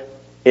Lord,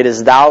 it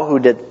is thou who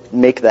did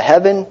make the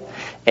heaven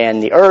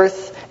and the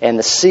earth and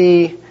the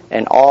sea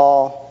and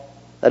all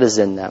that is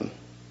in them.'"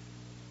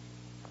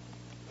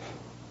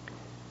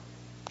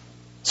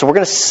 So we're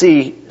going to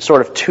see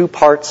sort of two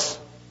parts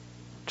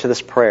to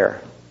this prayer.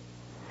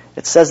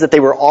 It says that they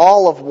were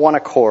all of one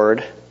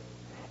accord,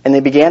 and they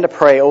began to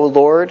pray, "O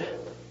Lord."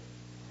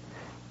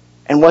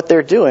 And what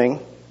they're doing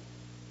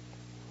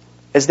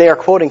is they are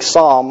quoting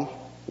Psalm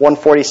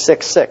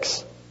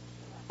 146:6.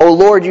 "O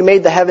Lord, you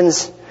made the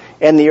heavens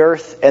and the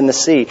earth and the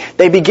sea."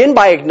 They begin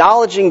by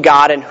acknowledging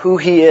God and who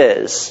He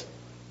is.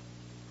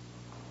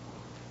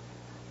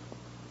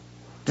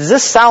 Does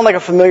this sound like a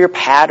familiar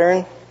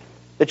pattern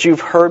that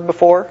you've heard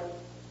before?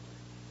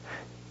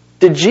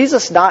 Did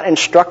Jesus not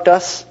instruct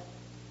us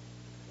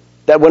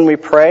that when we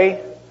pray,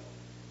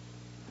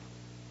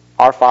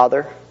 "Our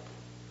Father,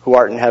 who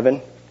art in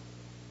heaven,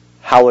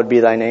 hallowed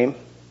be thy name"?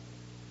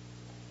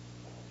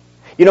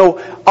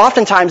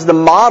 Oftentimes the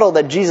model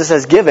that Jesus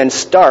has given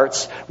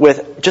starts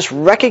with just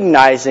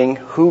recognizing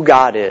who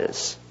God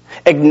is,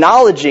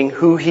 acknowledging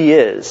who He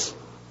is,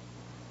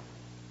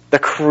 the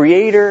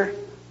Creator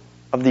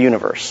of the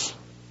universe.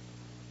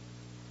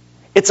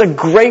 It's a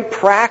great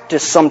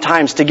practice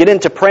sometimes to get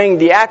into praying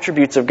the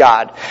attributes of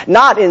God,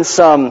 not in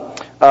some,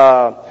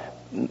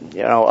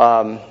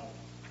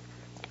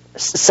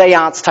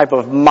 seance type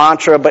of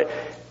mantra, but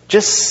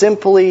just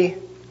simply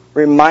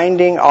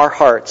reminding our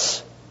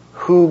hearts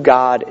who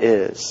God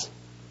is.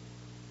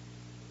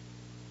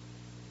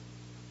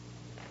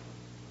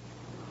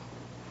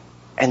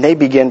 And they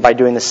begin by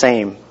doing the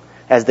same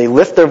as they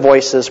lift their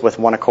voices with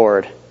one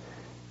accord.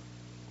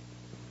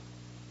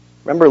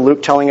 Remember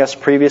Luke telling us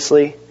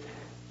previously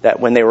that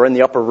when they were in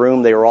the upper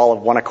room, they were all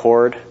of one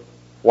accord,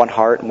 one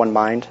heart, and one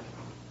mind?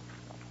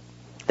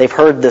 They've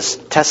heard this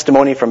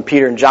testimony from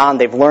Peter and John.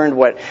 They've learned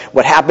what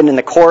happened in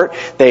the court.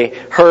 They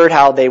heard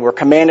how they were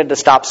commanded to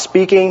stop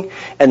speaking.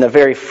 And the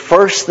very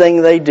first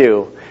thing they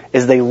do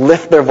is they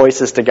lift their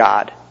voices to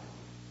God.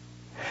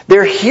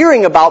 They're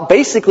hearing about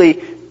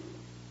basically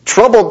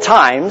troubled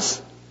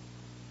times,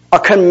 a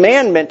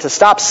commandment to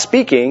stop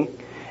speaking,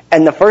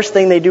 and the first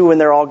thing they do when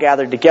they're all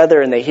gathered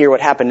together and they hear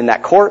what happened in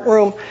that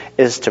courtroom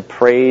is to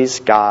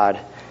praise God.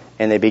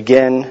 And they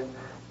begin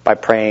by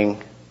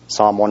praying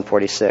Psalm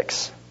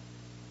 146.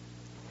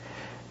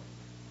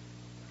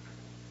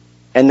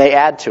 And they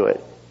add to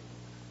it.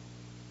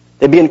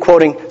 They begin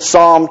quoting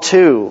Psalm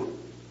 2.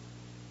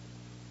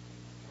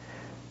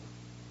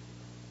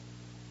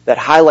 That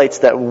highlights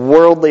that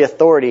worldly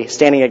authority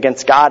standing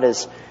against God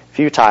is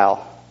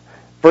futile.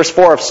 Verse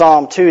 4 of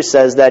Psalm 2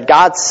 says that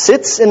God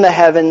sits in the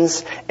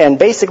heavens and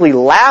basically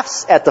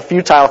laughs at the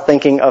futile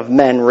thinking of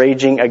men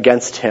raging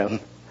against Him.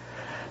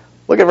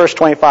 Look at verse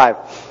 25.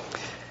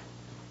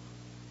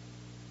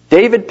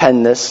 David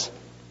penned this.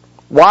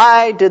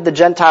 "Why did the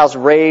Gentiles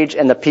rage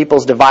and the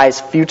peoples devise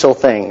futile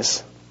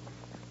things?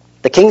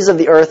 The kings of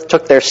the earth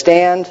took their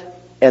stand,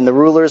 and the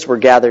rulers were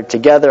gathered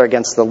together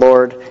against the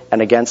Lord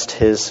and against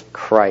His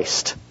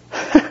Christ."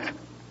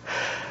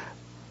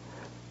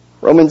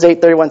 Romans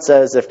 8:31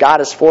 says, "If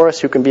God is for us,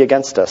 who can be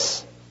against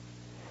us?"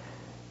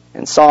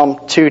 And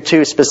Psalm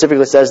 2:2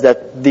 specifically says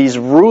that these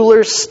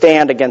rulers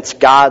stand against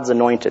God's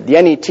anointed. The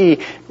NET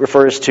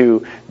refers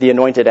to the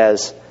anointed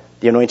as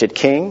the anointed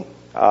king.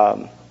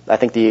 I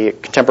think the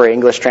contemporary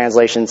English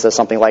translation says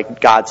something like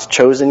God's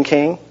chosen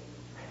king.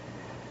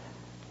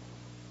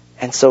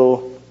 And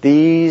so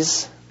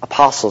these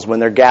apostles, when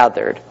they're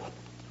gathered,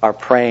 are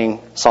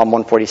praying Psalm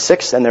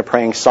 146 and they're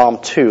praying Psalm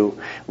 2,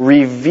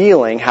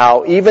 revealing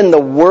how even the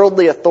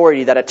worldly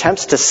authority that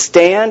attempts to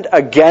stand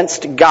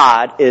against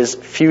God is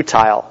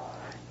futile.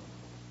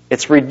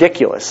 It's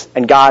ridiculous,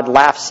 and God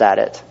laughs at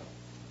it.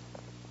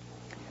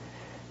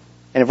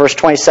 And in verse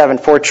 27,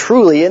 "For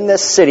truly in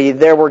this city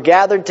there were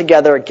gathered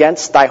together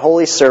against thy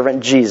holy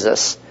servant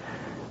Jesus,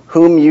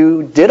 whom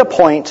you did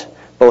appoint,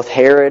 both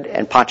Herod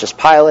and Pontius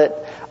Pilate,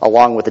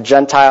 along with the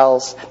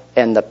Gentiles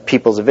and the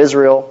peoples of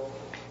Israel."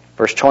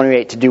 Verse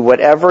 28, "To do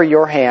whatever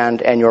your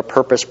hand and your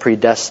purpose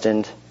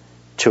predestined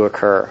to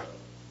occur."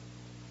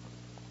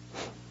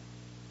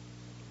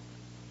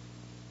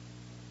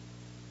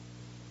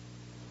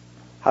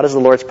 How does the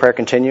Lord's Prayer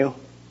continue?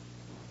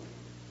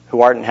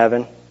 "Who art in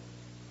heaven,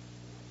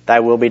 thy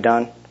will be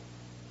done,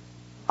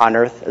 on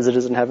earth as it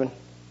is in heaven."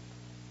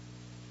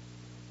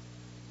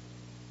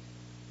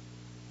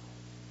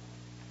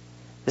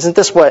 Isn't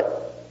this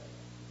what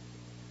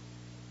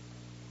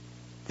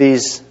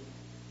these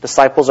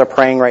disciples are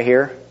praying right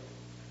here?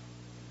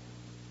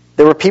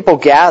 There were people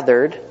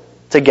gathered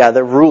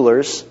together,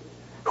 rulers,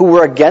 who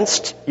were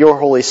against your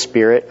Holy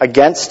Spirit,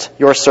 against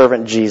your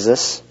servant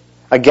Jesus,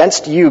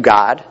 against you,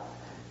 God.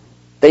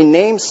 They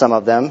named some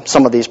of them,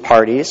 some of these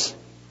parties.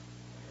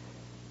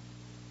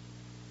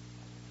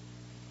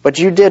 But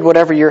you did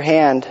whatever your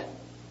hand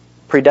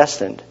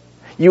predestined.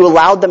 You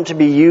allowed them to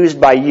be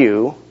used by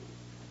you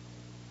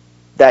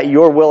that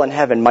your will in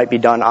heaven might be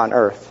done on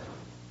earth.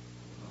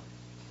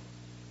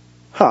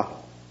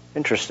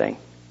 Interesting.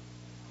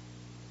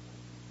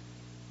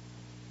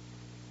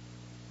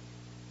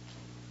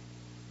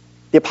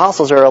 The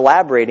apostles are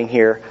elaborating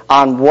here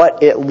on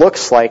what it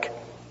looks like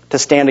to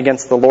stand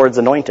against the Lord's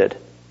anointed.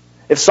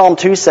 If Psalm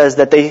 2 says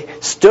that they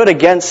stood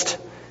against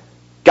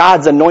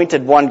God's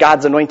anointed one,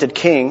 God's anointed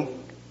king,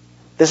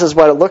 this is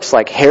what it looks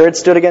like. Herod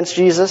stood against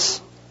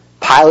Jesus.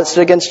 Pilate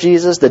stood against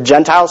Jesus. The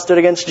Gentiles stood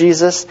against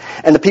Jesus.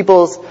 And the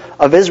people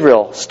of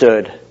Israel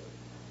stood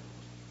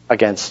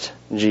against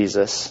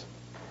Jesus.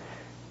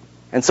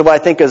 And so what I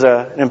think is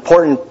an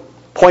important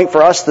point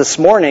for us this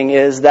morning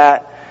is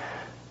that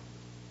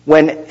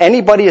when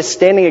anybody is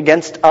standing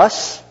against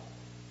us,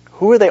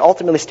 who are they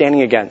ultimately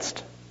standing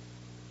against?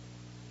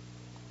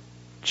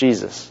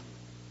 Jesus.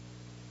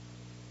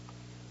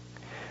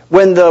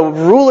 When the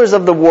rulers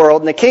of the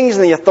world and the kings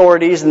and the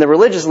authorities and the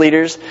religious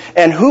leaders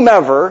and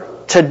whomever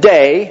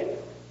today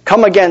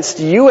come against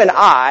you and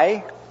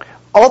I,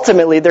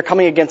 ultimately they're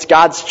coming against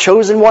God's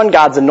chosen one,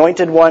 God's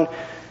anointed one,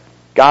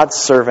 God's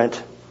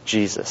servant,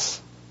 Jesus.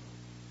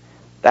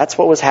 That's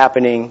what was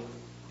happening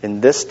in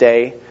this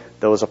day.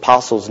 Those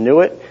apostles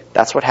knew it.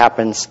 That's what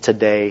happens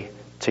today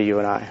to you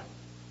and I.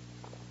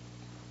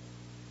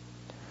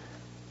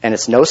 And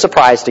it's no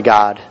surprise to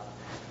God,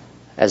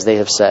 as they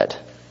have said.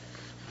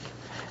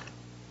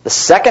 The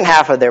second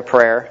half of their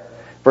prayer,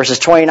 verses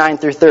 29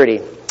 through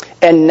 30.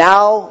 "And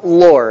now,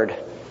 Lord,"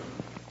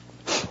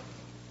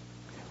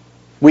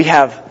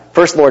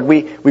 Lord,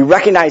 we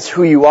recognize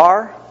who you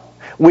are.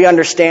 We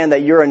understand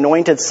that your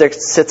anointed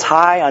sits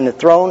high on the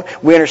throne.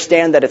 We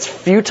understand that it's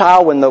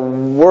futile when the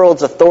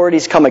world's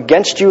authorities come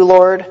against you,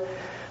 Lord.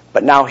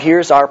 But now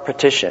here's our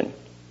petition.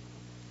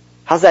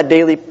 How's that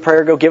daily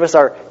prayer go? Give us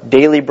our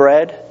daily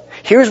bread.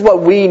 Here's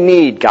what we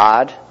need,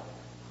 God.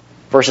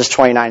 Verses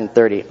 29 and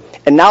 30.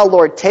 "And now,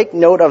 Lord, take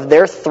note of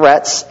their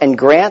threats and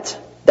grant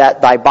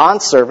that thy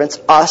bondservants,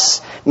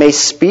 us, may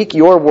speak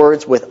your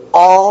words with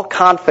all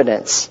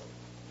confidence,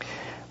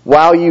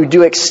 while you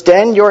do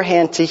extend your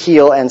hand to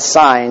heal, and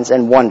signs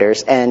and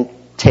wonders and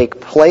take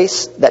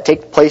place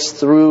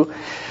through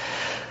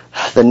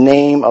the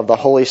name of the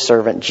holy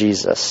servant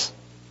Jesus."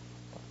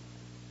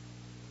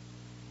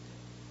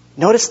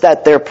 Notice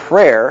that their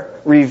prayer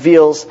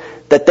reveals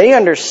that they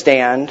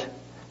understand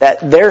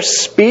that their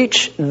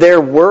speech, their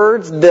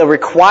words, the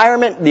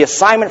requirement, the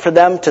assignment for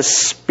them to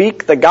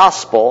speak the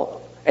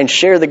gospel and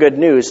share the good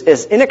news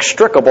is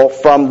inextricable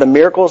from the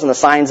miracles and the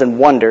signs and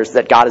wonders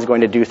that God is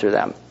going to do through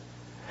them.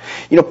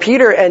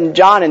 Peter and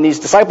John and these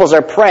disciples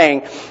are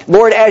praying,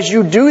 "Lord, as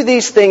you do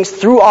these things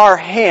through our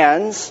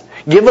hands,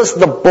 give us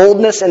the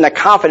boldness and the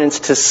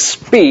confidence to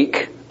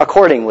speak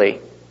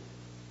accordingly."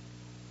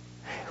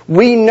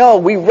 We know,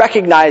 we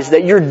recognize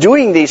that you're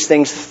doing these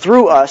things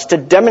through us to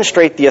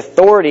demonstrate the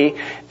authority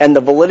and the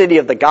validity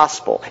of the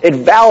gospel. It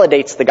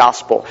validates the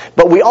gospel.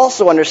 But we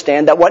also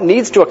understand that what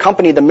needs to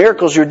accompany the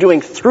miracles you're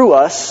doing through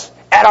us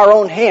at our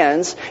own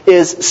hands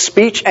is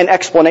speech and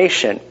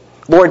explanation.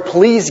 Lord,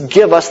 please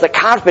give us the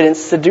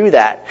confidence to do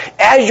that.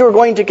 As you're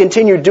going to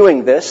continue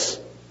doing this,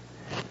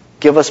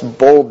 give us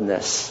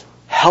boldness.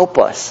 Help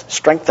us.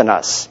 Strengthen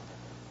us.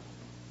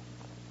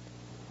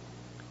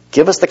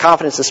 Give us the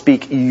confidence to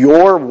speak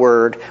your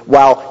word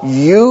while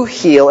you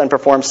heal and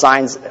perform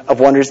signs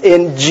of wonders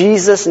in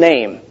Jesus'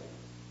 name.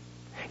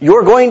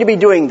 You're going to be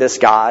doing this,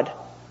 God.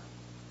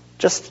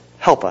 Just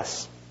help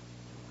us.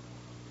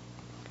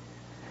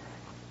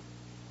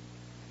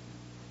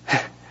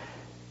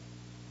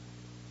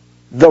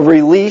 The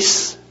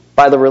release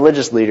by the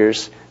religious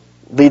leaders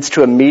leads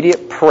to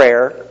immediate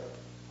prayer,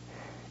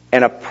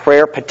 and a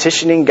prayer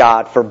petitioning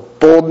God for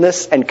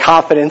boldness and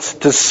confidence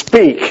to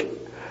speak.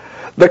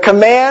 The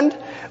command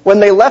when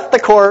they left the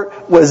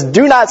court was,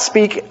 do not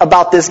speak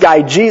about this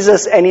guy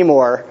Jesus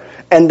anymore.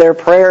 And their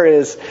prayer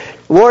is,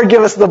 Lord,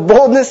 give us the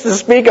boldness to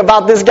speak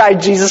about this guy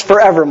Jesus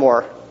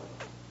forevermore.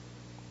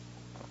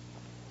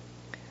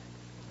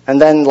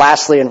 And then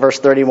lastly in verse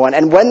 31,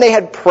 and when they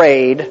had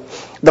prayed,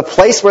 the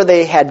place where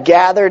they had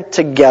gathered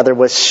together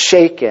was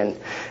shaken,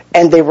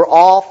 and they were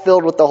all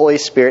filled with the Holy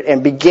Spirit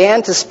and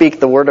began to speak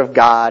the word of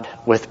God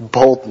with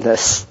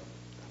boldness.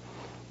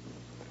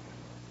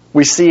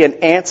 We see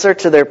an answer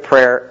to their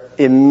prayer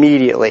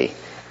immediately,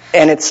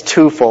 and it's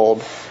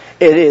twofold.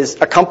 It is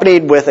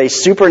accompanied with a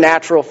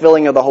supernatural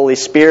filling of the Holy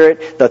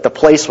Spirit, that the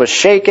place was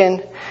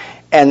shaken,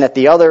 and that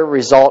the other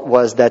result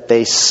was that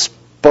they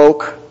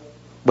spoke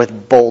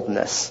with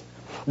boldness.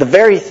 The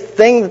very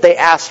thing that they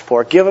asked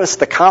for, give us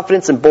the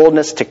confidence and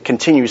boldness to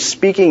continue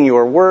speaking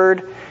your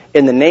word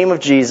in the name of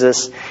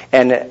Jesus.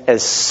 And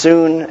as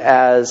soon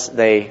as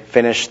they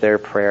finish their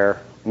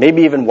prayer,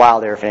 maybe even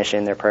while they were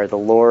finishing their prayer, the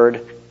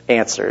Lord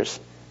answers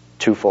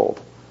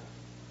twofold.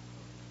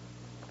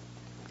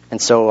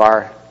 And so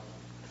our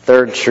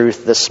third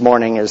truth this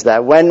morning is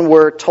that when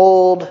we're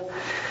told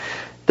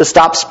to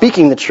stop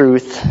speaking the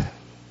truth,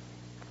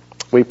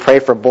 we pray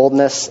for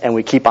boldness and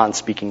we keep on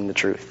speaking the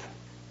truth.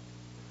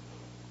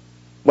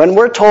 When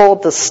we're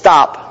told to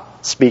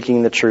stop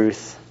speaking the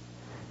truth,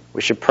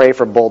 we should pray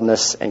for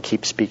boldness and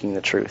keep speaking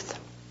the truth.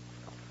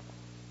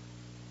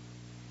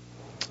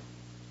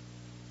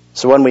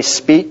 So when we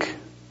speak,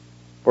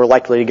 we're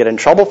likely to get in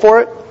trouble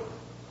for it.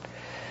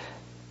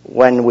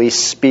 When we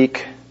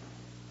speak,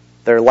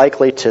 they're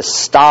likely to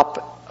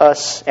stop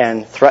us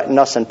and threaten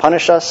us and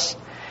punish us.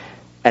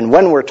 And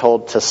when we're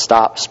told to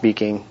stop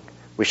speaking,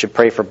 we should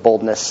pray for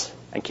boldness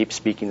and keep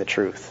speaking the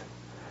truth.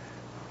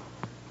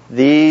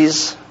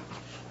 These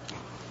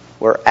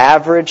were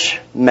average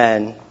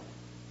men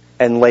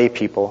and lay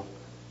people,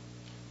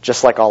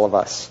 just like all of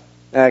us,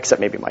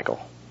 except maybe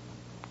Michael.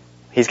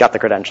 He's got the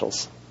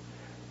credentials.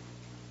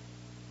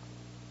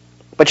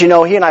 But he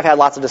and I have had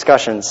lots of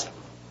discussions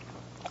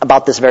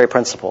about this very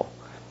principle.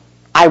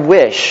 I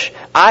wish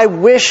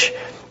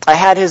I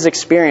had his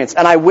experience,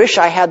 and I wish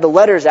I had the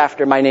letters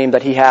after my name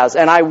that he has,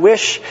 and I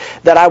wish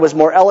that I was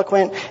more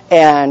eloquent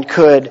and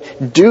could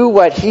do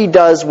what he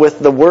does with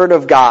the Word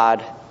of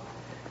God.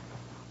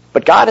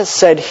 But God has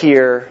said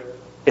here,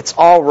 it's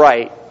all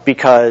right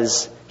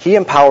because He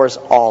empowers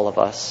all of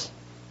us.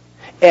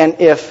 And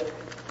if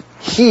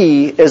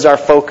He is our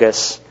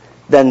focus,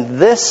 then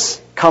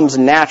this comes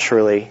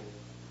naturally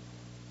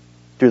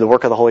through the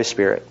work of the Holy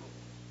Spirit.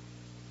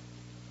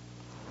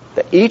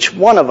 That each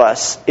one of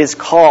us is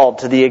called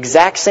to the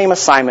exact same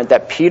assignment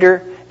that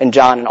Peter and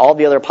John and all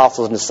the other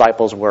apostles and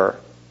disciples were.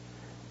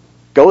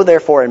 Go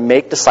therefore and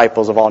make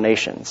disciples of all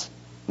nations.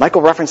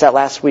 Michael referenced that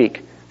last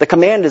week. The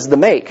command is the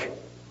make,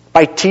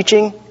 by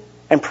teaching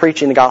and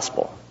preaching the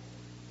gospel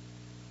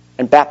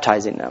and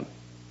baptizing them.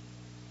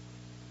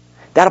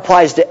 That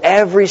applies to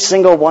every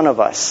single one of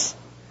us.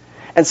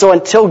 And so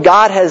until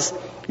God has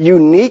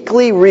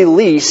uniquely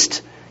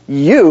released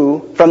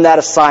you from that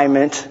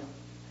assignment,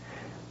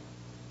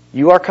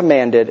 you are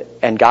commanded,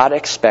 and God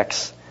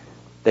expects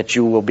that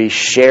you will be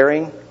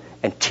sharing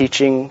and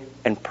teaching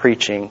and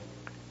preaching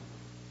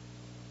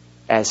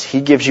as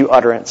He gives you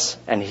utterance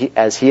and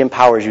as He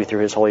empowers you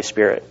through His Holy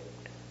Spirit.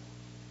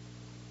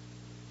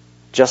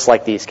 Just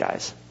like these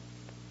guys.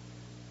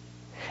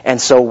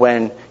 And so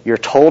when you're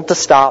told to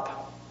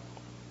stop,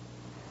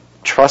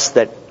 trust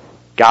that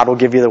God will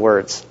give you the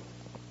words.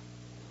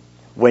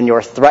 When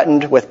you're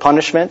threatened with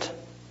punishment,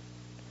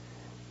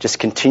 just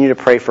continue to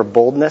pray for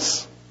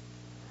boldness,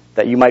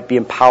 that you might be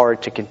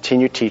empowered to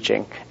continue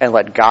teaching, and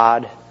let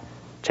God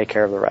take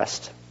care of the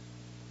rest.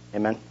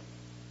 Amen.